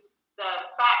to the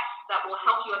facts that will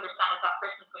help you understand if that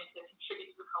person is going to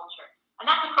contribute to the culture. And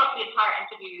that's across the entire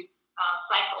interview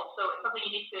cycle. So it's something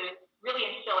you need to really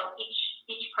instill in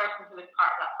each person who is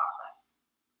part of that process.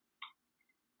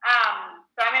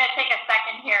 So I'm going to take a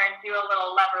second here and do a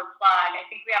little Lever plug. I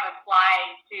think we have a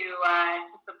slide to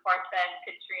support this,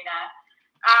 Katrina.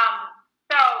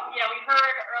 So, we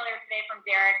heard earlier today from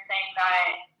Derek saying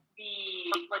that the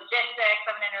logistics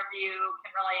of an interview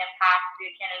can really impact the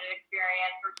candidate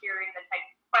experience. We're hearing the types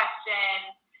of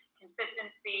questions,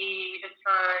 consistency. We just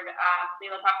heard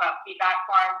Leila talk about feedback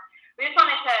forms. We just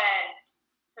wanted to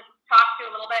talk to you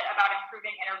a little bit about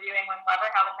improving interviewing with Lever,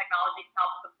 how the technology can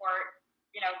help support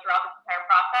throughout this entire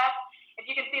process. If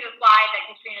you can see the slide that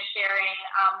Katrina's sharing,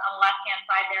 on the left-hand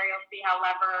side there, you'll see how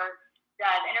Lever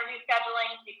does interview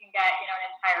scheduling. So you can get, an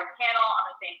entire panel on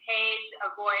the same page,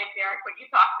 avoid, Derek, what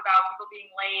you talked about, people being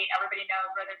late. Everybody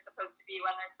knows where they're supposed to be,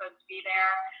 when they're supposed to be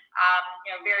there.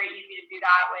 Very easy to do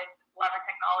that with Lever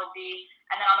technology.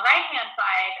 And then on the right-hand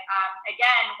side,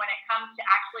 again, when it comes to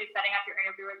actually setting up your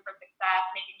interviewers for success,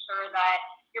 making sure that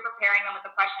you're preparing them with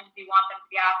the questions you want them to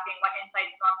be asking, what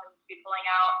insights you want them to be pulling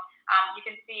out. You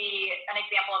can see an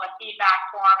example of a feedback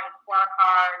form and a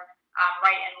scorecard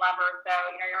right in Lever. So,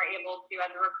 you're able to,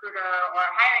 as a recruiter or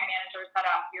a hiring manager, set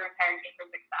up your entire team for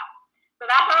success. So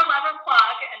that's our Lever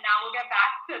plug. And now we'll get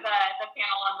back to the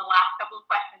panel and the last couple of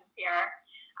questions here.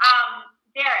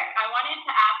 Derek, I wanted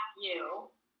to ask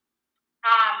you,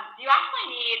 do you actually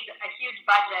need a huge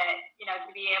budget,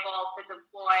 to be able to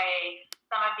deploy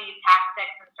some of these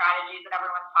tactics and strategies that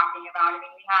everyone's talking about? I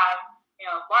mean, we have,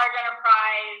 large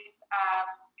enterprise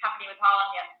company with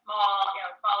Holland, yet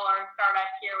smaller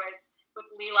startup here with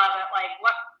Leela.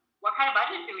 But what kind of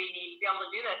budget do we need to be able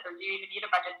to do this, or do you even need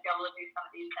a budget to be able to do some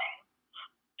of these things?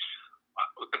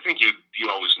 I think you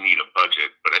always need a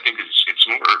budget, but I think it's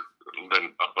more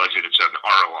than a budget. It's an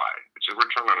ROI. It's a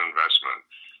return on investment.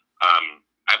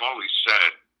 I've always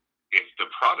said, if the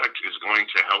product is going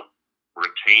to help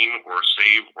retain or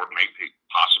save or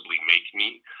possibly make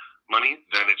me money,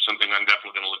 then it's something I'm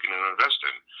definitely going to look in and invest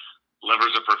in.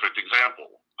 Lever's a perfect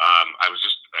example. I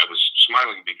was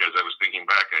smiling because I was thinking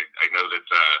back. I know that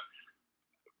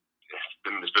I've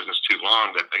been in this business too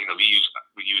long that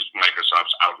we use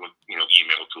Microsoft's Outlook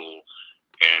email tool,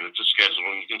 and it's a schedule,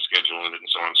 and you can schedule it and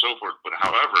so on and so forth. But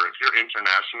however, if you're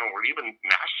international or even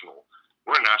national,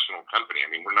 we're a national company.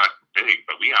 I mean, we're not big,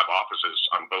 but we have offices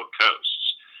on both coasts.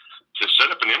 To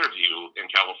set up an interview in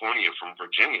California from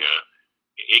Virginia,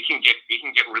 it can get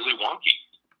really wonky,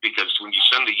 because when you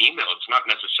send the email, it's not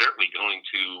necessarily going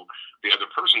to the other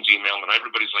person's email, and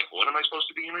everybody's like, what am I supposed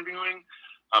to be interviewing?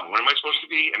 What am I supposed to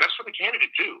be? And that's for the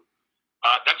candidate too.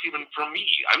 That's even for me.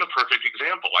 I'm a perfect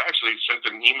example. I actually sent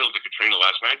an email to Katrina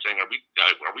last night saying, "Are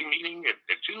we meeting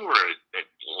at 2 or at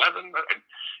 11?" And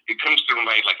it comes through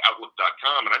my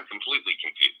Outlook.com, and I'm completely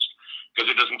confused because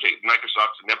it doesn't take.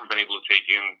 Microsoft's never been able to take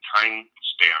in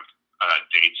time-stamped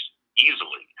dates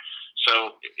easily.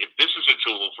 So if this is a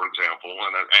tool, for example,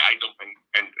 and I don't,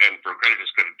 and for credit is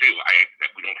credit due,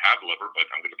 we don't have Lever, but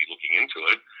I'm going to be looking into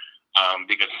it.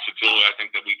 Because it's a tool I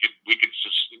think that we could make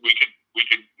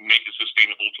a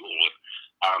sustainable tool.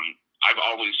 I've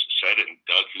always said, and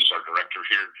Doug, who's our director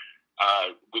here,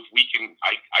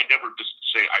 I never just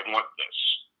say I want this.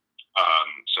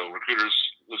 So recruiters,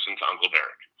 listen to Uncle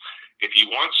Derek. If you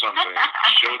want something,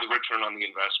 show the return on the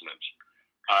investment.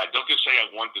 Don't just say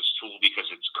I want this tool because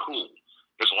it's cool.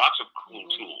 There's lots of cool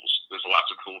tools. There's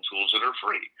lots of cool tools that are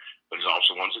free, but there's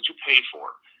also ones that you pay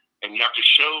for. And you have to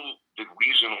show the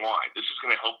reason why. This is going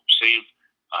to help save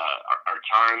our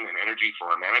time and energy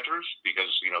for our managers because,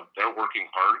 they're working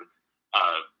hard.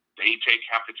 They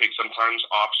have to take sometimes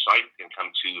off-site and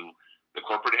come to the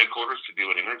corporate headquarters to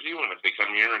do an interview. And if they come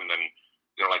here and then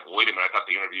they're like, wait a minute, I thought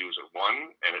the interview was at 1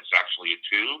 and it's actually at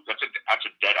 2, that's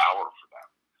a dead hour for them.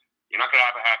 You're not going to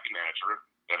have a happy manager,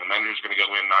 and the manager's going to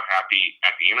go in not happy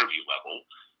at the interview level.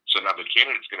 So now the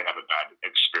candidate's going to have a bad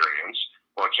experience.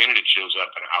 Or a candidate shows up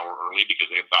an hour early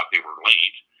because they thought they were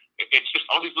late. It's just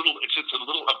all these little. It's just a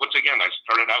little. Once again, I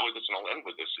started out with this and I'll end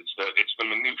with this. It's the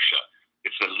minutia.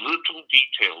 It's the little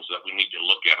details that we need to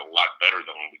look at a lot better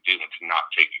than when we do, and to not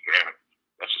take for granted.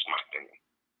 That's just my opinion.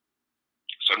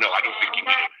 So no, I don't think you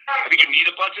need. I think you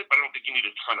need a budget, but I don't think you need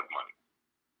a ton of money.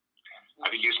 I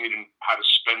think you just need how to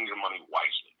spend your money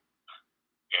wisely,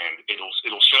 and it'll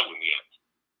show in the end.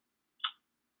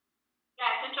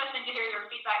 Yeah, it's interesting to hear your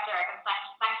feedback, Derek, and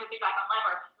thanks for feedback on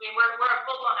Lever. I mean, we're a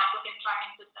full-blown applicant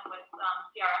tracking system with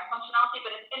CRM functionality,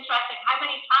 but it's interesting how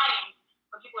many times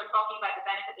when people are talking about the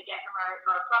benefit they get from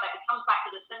our product, it comes back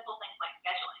to the simple things like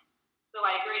scheduling. So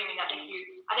I agree. I mean, I think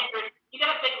you get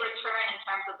a big return in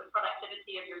terms of the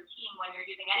productivity of your team when you're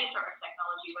using any sort of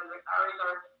technology, whether it's ours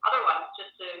or other ones,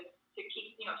 just to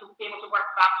keep, to be able to work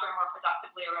faster and more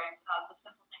productively around the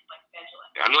simple things like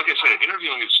scheduling. And like I said,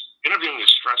 interviewing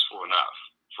is stressful enough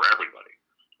for everybody.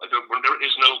 Like there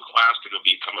is no class to go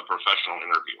become a professional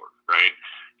interviewer, right?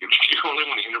 You only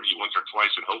want to interview once or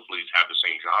twice, and hopefully have the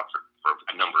same job for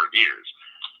a number of years.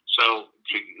 So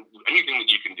anything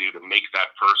that you can do to make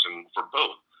that person, for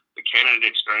both the candidate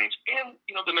experience and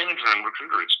the manager and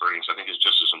recruiter experience, I think is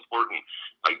just as important.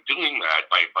 By doing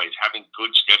that, by having good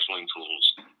scheduling tools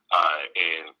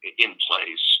in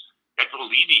place, that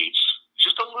alleviates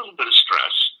just a little bit of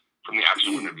stress from the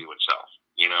actual interview itself.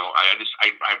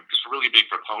 I'm just a really big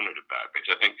proponent of that,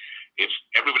 because I think if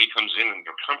everybody comes in and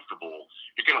they're comfortable,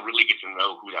 you're going to really get to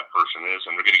know who that person is,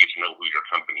 and they're going to get to know who your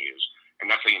company is, and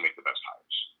that's how you make the best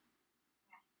hires.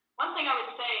 One thing I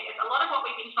would say is a lot of what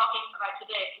we've been talking about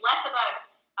today is less about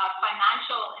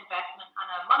financial investment and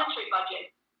a monetary budget,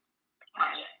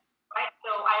 right? So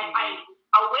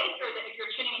I'll wager that if you're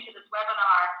tuning into this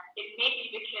webinar, it may be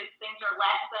because things are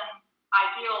less than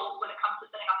ideal when it comes to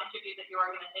setting up interviews at your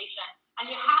organization.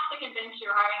 And you have to convince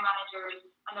your hiring managers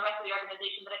and the rest of the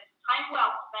organization that it's time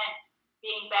well spent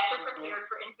being better prepared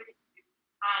for interviews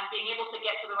and being able to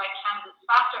get to the right candidates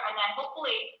faster, and then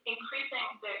hopefully increasing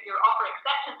your offer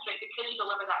acceptance rate because you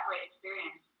deliver that great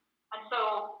experience. And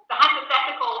so the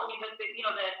hypothetical, the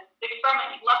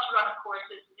experiment you'd love to run, of course,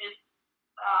 is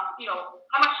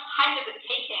how much time is it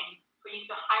taking for you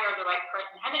to hire the right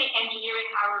person? How many engineering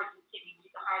hours is it taking you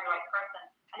to hire the right person?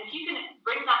 And if you can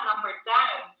bring that number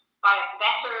down by a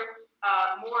better,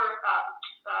 more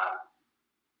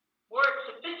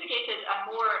sophisticated and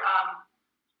more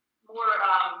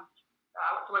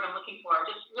what's the word I'm looking for?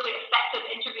 Just really effective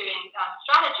interviewing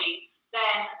strategy,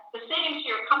 then the savings to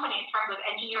your company in terms of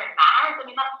engineering hours, I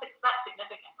mean, that's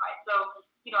significant, right? So,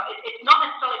 it's not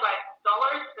necessarily about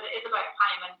dollars, but it is about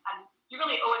time, and you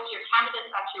really owe it to your candidates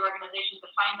and to your organization to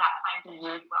find that time to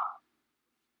interview well.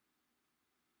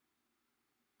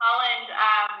 Holland,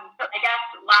 I guess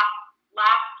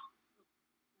last,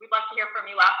 we'd love to hear from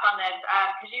you last on this,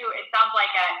 because it sounds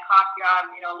like at Cox you have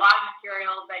a lot of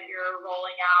materials that you're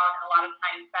rolling out and a lot of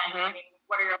time spent. I mean,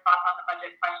 what are your thoughts on the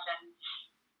budget question?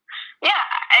 Yeah,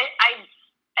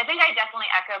 I think I definitely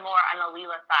echo more on the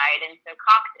Leela side. And so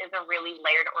Cox is a really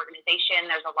layered organization.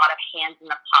 There's a lot of hands in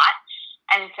the pot.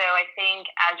 And so I think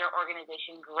as your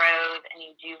organization grows and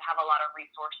you do have a lot of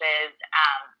resources,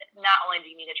 not only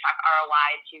do you need to track ROI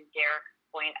to Derek's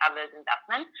point of those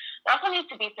investments. There also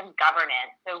needs to be some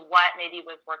governance. So what maybe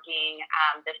was working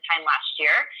this time last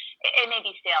year, it may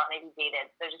be stale, it may be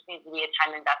dated. So there just needs to be a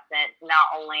time investment to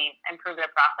not only improve the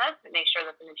process, but make sure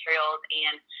that the materials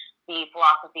and the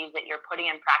philosophies that you're putting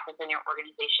in practice in your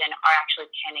organization are actually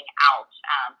panning out,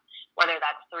 whether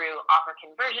that's through offer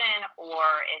conversion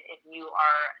or if you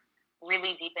are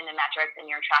really deep into metrics and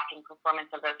you're tracking performance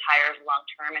of those hires long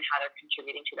term and how they're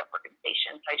contributing to the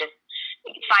organization. So I just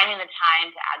think finding the time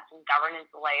to add some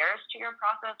governance layers to your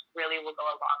process really will go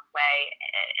a long way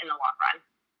in the long run.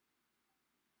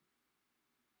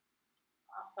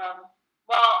 Awesome.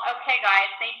 Well, okay, guys,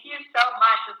 thank you so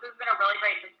much. This has been a really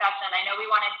great discussion. I know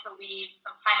we wanted to leave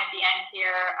some time at the end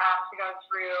here to go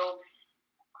through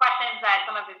questions that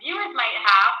some of the viewers might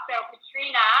have. So,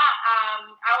 Katrina,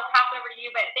 I will pass over to you,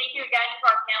 but thank you again to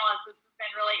our panelists. This has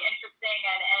been really interesting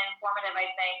and informative, I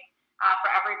think,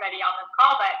 for everybody on this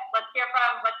call. But let's hear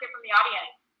from the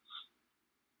audience.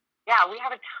 Yeah, we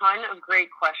have a ton of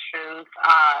great questions.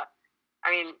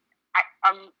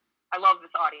 I love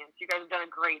this audience. You guys have done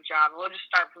a great job. We'll just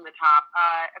start from the top.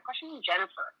 A question from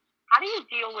Jennifer. How do you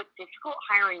deal with difficult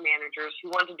hiring managers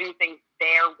who want to do things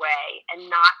their way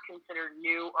and not consider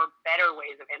new or better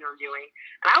ways of interviewing?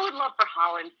 And I would love for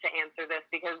Holland to answer this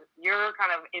because you're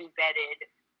kind of embedded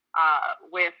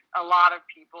with a lot of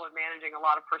people and managing a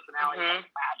lot of personalities, I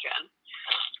imagine.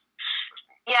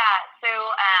 Yeah, so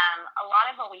a lot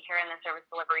of what we hear in the service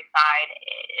delivery side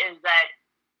is that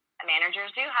managers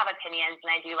do have opinions,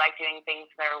 and I do like doing things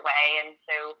their way. And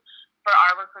so for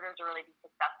our recruiters to really be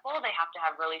successful, they have to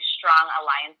have really strong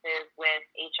alliances with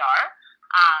HR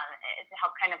to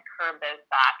help kind of curb those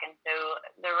back. And so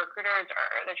the recruiters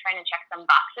they're trying to check some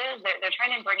boxes. They're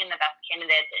trying to bring in the best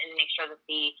candidates and make sure that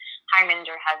the hiring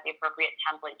manager has the appropriate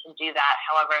template to do that.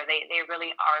 However, they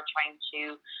really are trying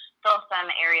to fill some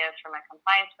areas from a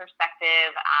compliance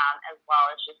perspective, as well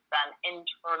as just some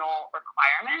internal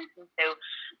requirements. And so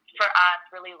for us,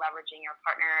 really leveraging your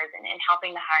partners and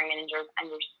helping the hiring managers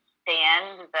understand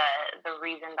the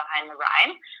reason behind the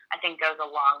rhyme, I think goes a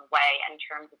long way in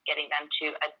terms of getting them to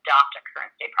adopt a current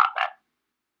state process.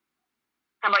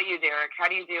 How about you, Derek? How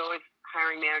do you deal with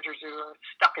hiring managers who are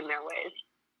stuck in their ways?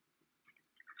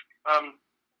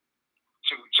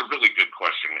 It's a really good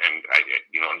question, and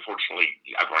unfortunately,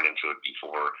 I've run into it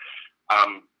before.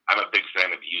 I'm a big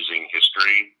fan of using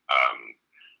history.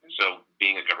 So,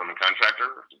 being a government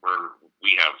contractor,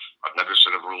 we have another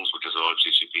set of rules, which is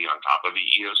OFCCP on top of the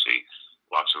EEOC.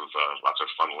 Lots of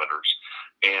fun letters,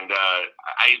 and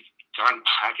I've gone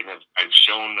back and I've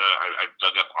shown, I've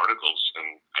dug up articles,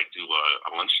 and I do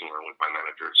a lunch and learn with my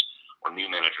managers or new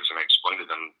managers, and I explain to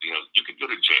them, you could go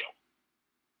to jail.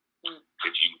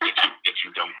 If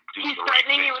you don't do He's the right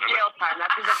thing. He's threatening you with jail time.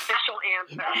 That's his official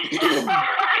answer. You're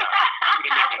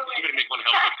gonna make one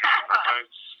hell of a time, okay?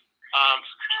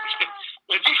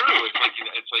 It's true.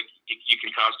 It's like you can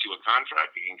cost you a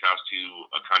contract. It can cost you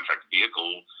a contract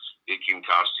vehicle. It can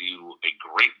cost you a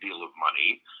great deal of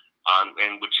money,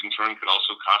 and which in turn could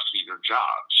also cost you your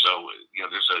job. So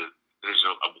there's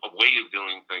a way of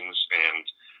doing things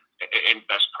and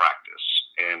best practice.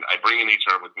 And I bring in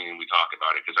HR with me and we talk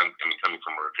about it because coming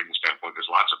from a recruiting standpoint,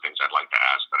 there's lots of things I'd like to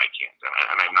ask that I can't,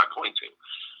 and I'm not going to.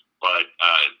 But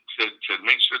to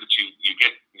make sure that you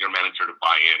get your manager to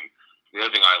buy in, the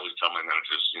other thing I always tell my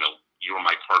managers, you're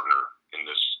my partner in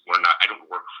this. I don't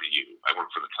work for you. I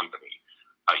work for the company.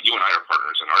 You and I are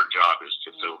partners, and our job is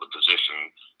to fill the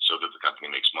position so that the company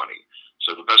makes money.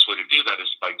 So the best way to do that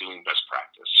is by doing best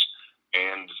practice.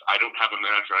 And I don't have a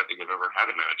manager, I think I've ever had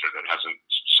a manager that hasn't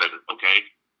said, okay,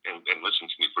 and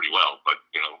listened to me pretty well, but,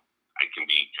 I can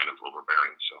be kind of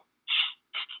overbearing, so.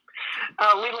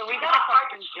 Leela, we got a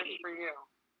question just for you.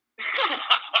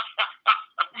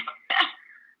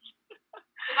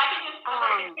 If I can just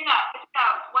pick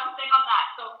up one thing on that.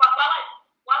 So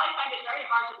while I find it very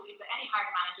hard to believe that any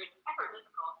hiring manager is ever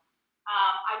difficult,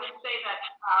 I would say that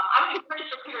I would encourage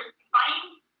recruiters to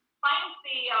find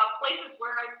the places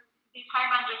where these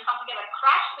hiring managers come together,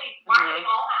 crash the marketing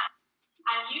all hands,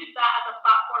 and use that as a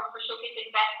platform for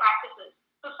showcasing best practices.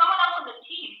 So someone else on the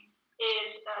team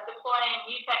is deploying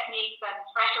new techniques and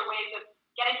fresher ways of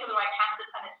getting to the right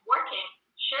candidates, and it's working.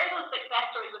 Share those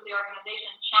success stories with the organization,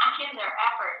 champion their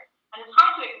efforts. And it's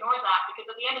hard to ignore that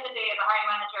because at the end of the day, as a hiring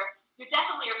manager, you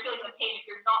definitely are feeling the pain if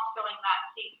you're not filling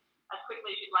that seat as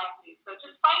quickly as you'd like to. So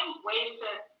just find ways to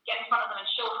get in front of them and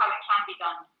show how it can be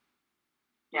done.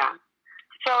 Yeah.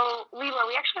 So, Leela,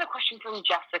 we actually had a question from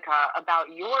Jessica about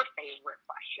your favorite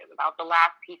question, about the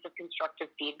last piece of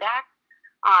constructive feedback.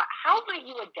 How might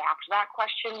you adapt that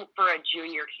question for a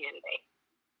junior candidate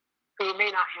who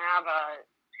may not have a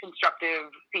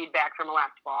constructive feedback from a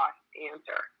last boss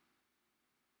answer?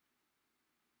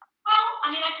 Well, I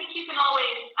mean, I think you can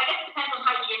always, I guess it depends on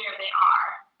how junior they are.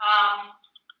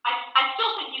 I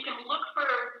still think you can look for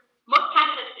most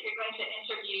candidates that you're going to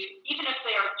interview, even if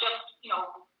they are just,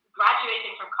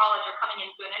 graduating from college or coming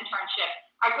into an internship,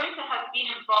 are going to have been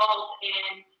involved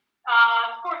in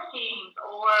sports teams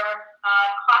or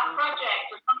class projects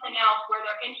or something else where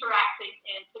they're interacting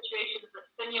in situations that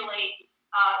simulate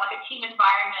like a team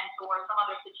environment or some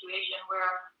other situation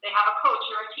where they have a coach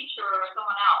or a teacher or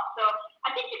someone else. So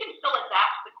I think you can still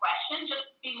adapt the question, just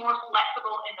be more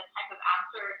flexible in the type of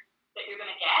answer that you're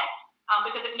going to get,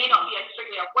 because it may not be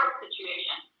strictly a work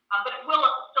situation, but it will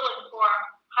still inform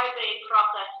how they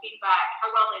process feedback, how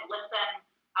well they listen,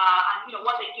 and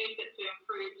what they do to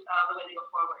improve the way they go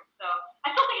forward. So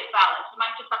I still think it's valid. You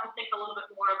might just have to think a little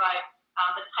bit more about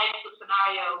the types of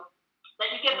scenario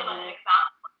that you give them as an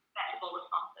example of acceptable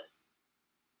responses.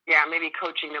 Yeah, maybe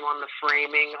coaching them on the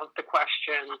framing of the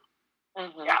question.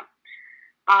 Mm-hmm. Yeah.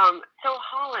 So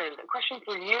Holland, a question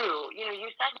for you.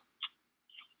 You said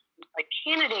like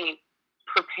candidate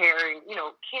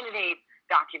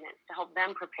documents to help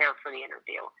them prepare for the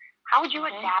interview. How would you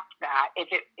adapt that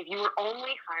if you were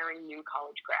only hiring new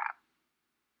college grads?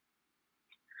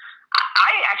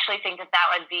 I actually think that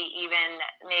would be even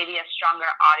maybe a stronger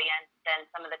audience than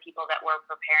some of the people that we're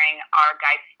preparing our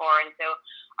guides for. And so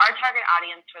our target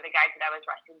audience for the guides that I was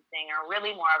referencing are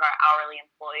really more of our hourly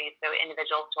employees, so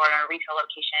individuals who are in our retail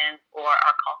locations or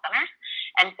our call centers.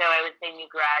 And so I would say new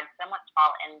grads somewhat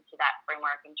fall into that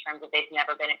framework in terms of they've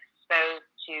never been exposed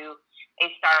to a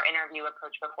STAR interview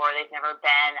approach before. They've never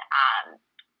been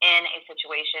in a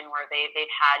situation where they've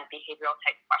had behavioral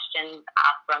type questions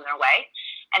thrown their way.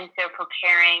 And so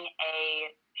preparing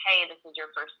hey, this is your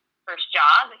first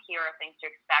job, here are things to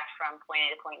expect from point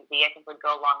A to point Z, I think would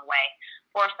go a long way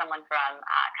for someone from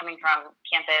coming from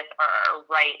campus or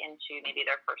right into maybe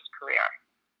their first career.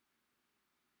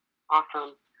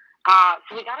 Awesome.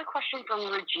 So we got a question from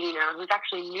Regina, who's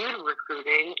actually new to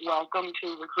recruiting. Welcome to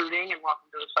recruiting and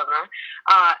welcome to this webinar.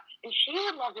 And she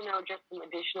would love to know just some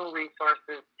additional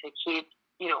resources to keep,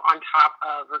 on top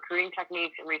of recruiting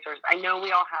techniques and resources. I know we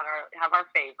all have our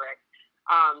favorites,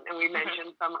 and we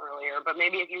mentioned some earlier, but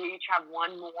maybe if you each have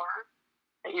one more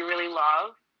that you really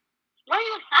love. Why don't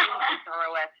you explain what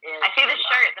ROS is? I see the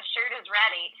shirt. The shirt is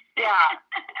ready. Yeah.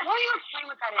 Why don't you explain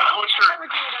what that is? Oh, sure.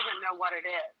 Regina doesn't know what it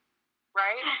is.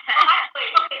 Right? Well, actually,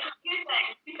 okay, so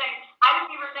two things. I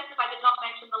would be remiss if I did not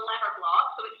mention the Lever blog.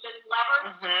 So it's just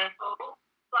lever.co/blog.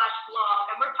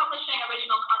 And we're publishing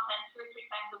original content 2 or 3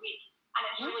 times a week. And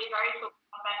it's really very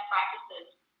focused on best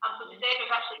practices. So today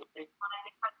there's actually one, I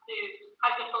think, how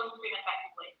to phone screen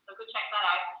effectively. So go check that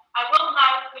out. I will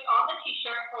now put on the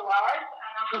t-shirt for Lars,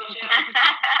 and I'm going to share it.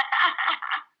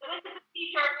 So this is a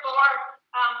t-shirt for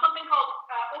something called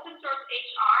Open Source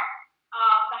HR.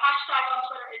 The hashtag on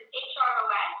Twitter is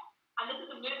HROS, and this is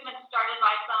a movement started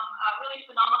by some really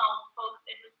phenomenal folks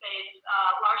in the space,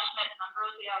 Lars Schmidt and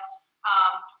Ambrosia.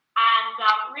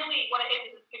 Really what it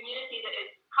is a community that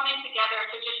is coming together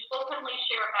to just openly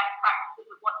share best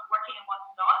practices of what's working and what's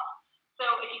not.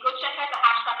 So if you go check out the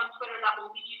hashtag on Twitter, that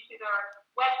will lead you to their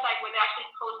website where they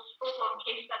actually post full-blown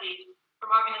case studies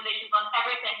from organizations on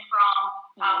everything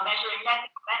from measuring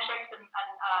metrics and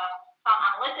talent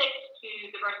analytics to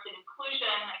diversity and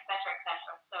inclusion, et cetera, et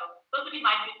cetera. So those would be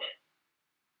my 2 tips.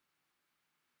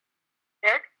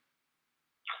 Eric?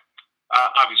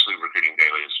 Obviously,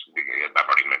 RecruitingDaily is, I've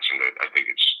already mentioned it. I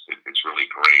think it's really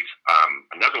great.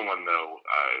 Another one, though,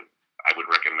 I would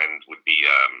recommend would be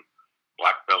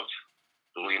Black Belt,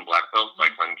 Boolean Black Belt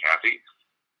by Glenn Cathy.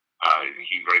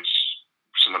 He writes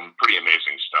some pretty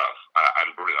amazing stuff.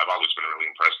 I've always been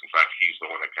really impressed. In fact, he's the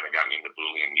one that kind of got me into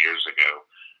Boolean years ago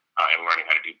and learning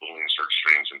how to do Boolean search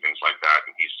strings and things like that.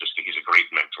 And he's a great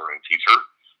mentor and teacher.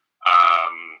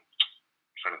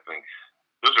 Trying to think.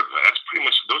 Those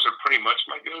are pretty much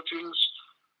my go-tos.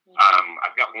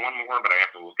 I've got one more, but I have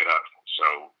to look it up.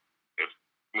 So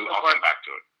I'll come back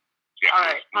to it. Yeah, all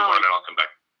right. Move on, and I'll come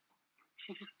back.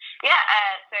 Yeah,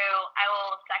 so I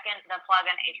will second the plug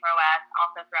on HROS,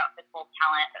 also throughout Fitful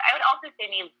Talent. But I would also say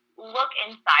look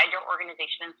inside your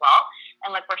organization as well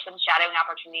and look for some shadowing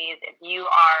opportunities. If you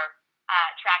are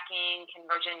tracking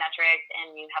conversion metrics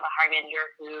and you have a hiring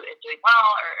manager who is doing well,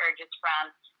 or just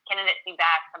from candidate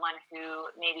feedback, someone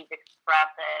who maybe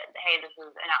expressed that, hey, this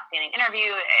is an outstanding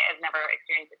interview, I've never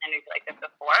experienced an interview like this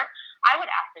before, I would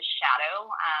ask to shadow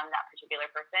that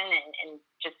particular person and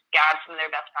just grab some of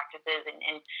their best practices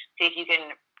and see if you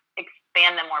can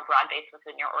expand them more broad-based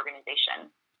within your organization.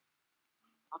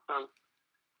 Awesome.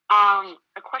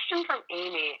 A question from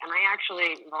Amy, and I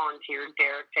actually volunteered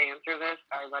Derek to answer this.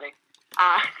 Sorry, buddy.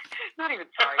 Not even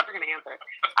sorry. You're going to answer it.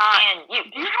 And you.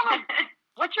 Do you have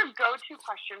what's your go-to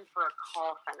question for a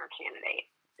call center candidate?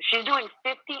 She's doing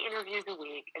 50 interviews a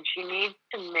week, and she needs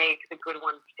to make the good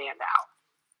ones stand out.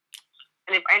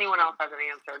 And if anyone else has an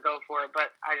answer, go for it.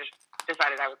 But I just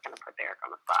decided I was going to put Derek on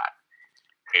the spot.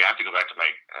 Hey, I have to go back to my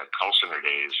call center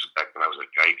days, back when I was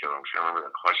at Geico. I'm trying to remember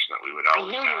the question that we would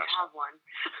always I knew ask. you'd have one.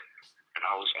 I'd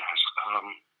always ask,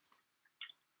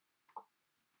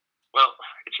 well,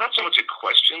 it's not so much a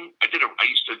question.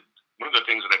 One of the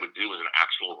things that I would do was an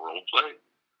actual role play.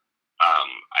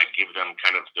 I'd give them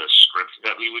kind of the script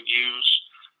that we would use,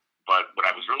 but what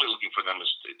I was really looking for them is,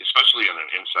 especially in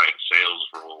an inside sales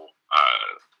role,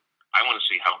 I want to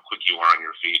see how quick you are on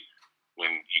your feet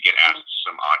when you get asked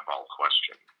some oddball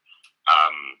question.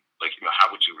 How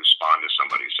would you respond to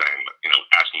somebody saying,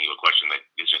 asking you a question that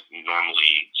isn't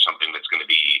normally something that's going to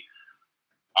be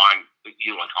on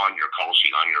your call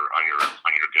sheet, on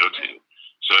your go-to.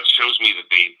 So it shows me that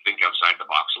they think outside the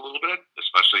box a little bit,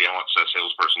 especially I want a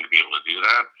salesperson to be able to do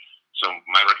that. So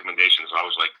my recommendation is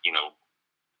always I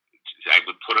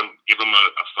would give them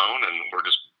a phone, and we're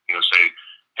just, say,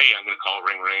 hey, I'm going to call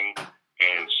ring,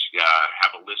 and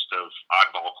have a list of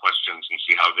oddball questions and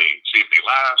see if they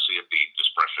laugh, see if they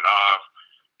just brush it off,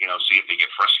 see if they get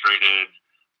frustrated.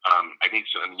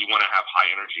 You want to have high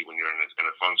energy when you're in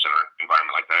a phone center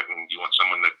environment like that, and you want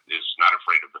someone that is not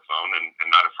afraid of the phone and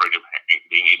not afraid of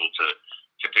being able to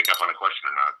pick up on a question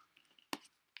or not.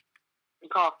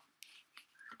 Good call.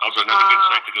 Also, another good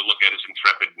site to go look at is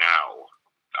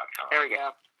intrepidnow.com. There we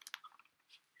go.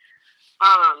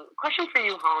 Question for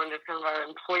you, Holland, as kind of our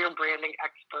employer branding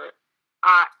expert.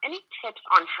 Any tips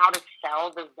on how to sell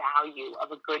the value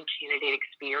of a good candidate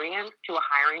experience to a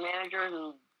hiring manager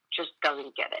who just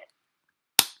doesn't get it?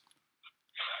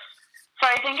 So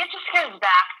I think it just goes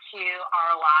back to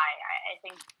ROI. I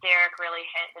think Derek really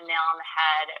hit the nail on the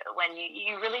head when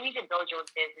you really need to build your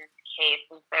business case.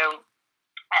 And so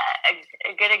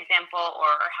a good example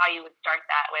or how you would start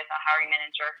that with a hiring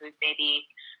manager who's maybe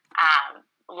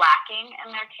lacking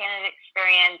in their candidate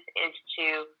experience is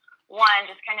to, one,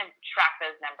 just kind of track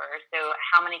those numbers. So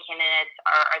how many candidates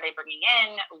are they bringing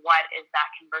in? What is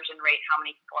that conversion rate? How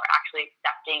many people are actually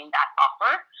accepting that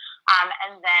offer?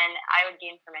 And then I would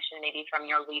gain permission maybe from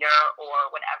your leader or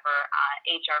whatever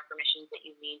HR permissions that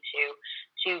you need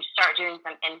to start doing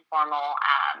some informal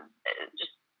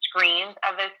just screens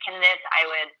of those candidates.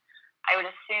 I would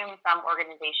assume some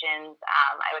organizations,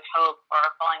 I would hope,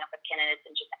 are following up with candidates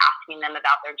and just asking them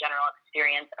about their general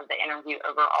experience of the interview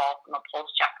overall from a pulse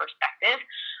check perspective.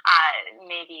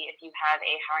 Maybe if you have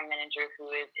a hiring manager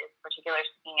who is particularly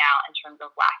sticking out in terms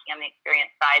of lacking on the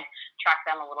experience side, track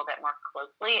them a little bit more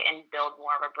closely and build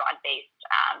more of a broad-based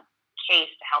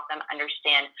case to help them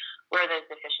understand where those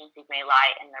deficiencies may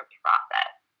lie in their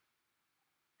process.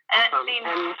 And Awesome.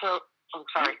 And so, I'm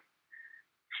sorry.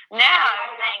 No, I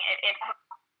was saying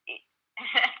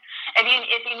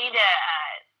if you need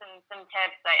some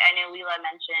tips, I know Leela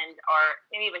mentioned, or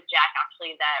maybe it was Jack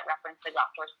actually that referenced the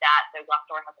Glassdoor stat. So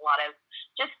Glassdoor has a lot of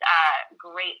just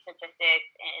great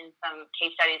statistics and some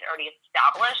case studies already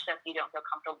established. So if you don't feel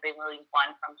comfortable building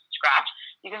one from scratch,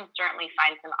 you can certainly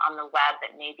find some on the web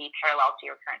that may be parallel to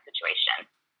your current situation.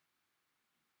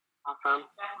 Awesome.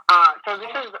 So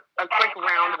this is a quick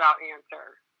roundabout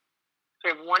answer.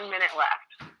 So we have 1 minute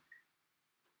left.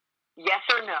 Yes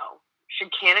or no? Should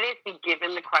candidates be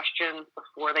given the questions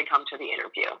before they come to the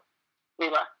interview?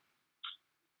 Leela?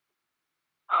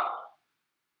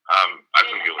 I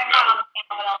can go with no.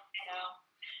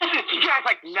 You guys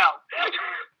no.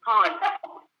 Colin?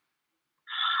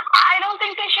 I don't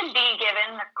think they should be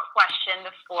given the question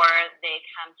before they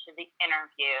come to the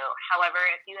interview. However,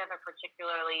 if you have a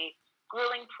particularly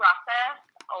grueling process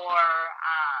or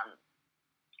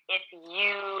if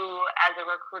you, as a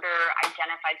recruiter,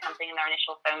 identified something in their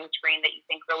initial phone screen that you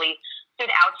think really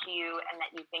stood out to you and that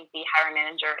you think the hiring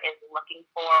manager is looking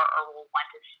for or will want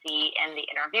to see in the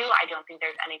interview, I don't think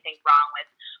there's anything wrong with,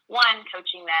 one,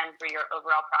 coaching them through your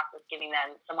overall process, giving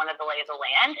them somewhat of the lay of the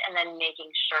land, and then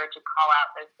making sure to call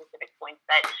out those specific points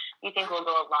that you think will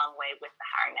go a long way with the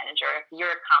hiring manager if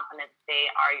you're confident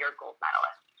they are your gold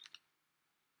medalists.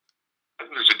 I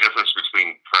think there's a difference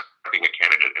between prepping a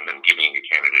candidate and then giving a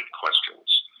candidate questions.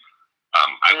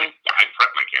 I prep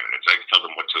my candidates. I tell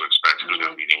them what to expect, who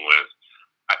they're meeting with,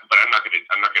 but I'm not going to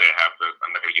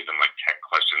give them tech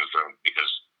questions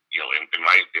because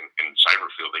in cyber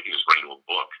field they can just run to a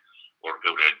book or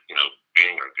go to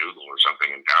Bing or Google or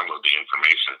something and download the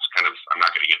information. It's I'm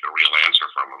not going to get the real answer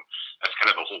from them. That's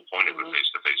kind of the whole point of a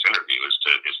face-to-face interview is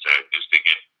to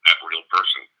get met a real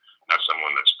person, not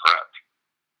someone that's prepped.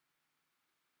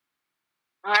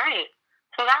 All right.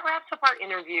 So that wraps up our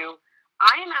interview.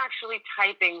 I am actually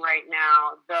typing right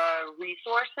now the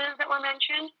resources that were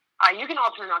mentioned. You can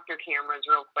all turn off your cameras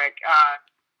real quick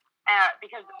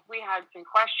because we had some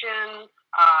questions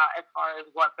as far as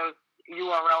what those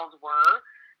URLs were.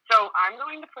 So I'm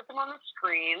going to put them on the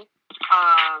screen.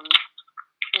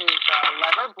 Is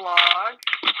Lever Blog.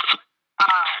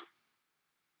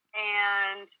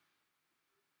 And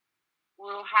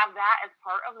we'll have that as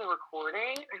part of the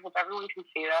recording. I hope everyone can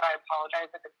see that. I apologize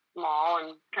if it's small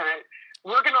and kind of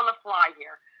working on the fly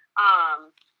here.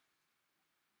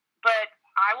 But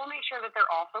I will make sure that they're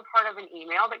also part of an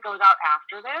email that goes out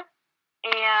after this.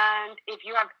 And if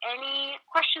you have any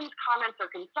questions, comments, or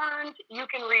concerns, you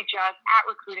can reach us at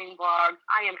Recruiting Blogs.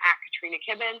 I am at Katrina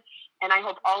Kibben, and I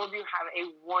hope all of you have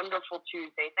a wonderful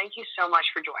Tuesday. Thank you so much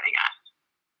for joining us.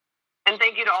 And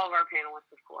thank you to all of our panelists,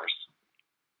 of course.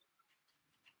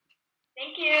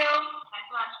 Thank you. Thanks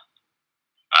so much.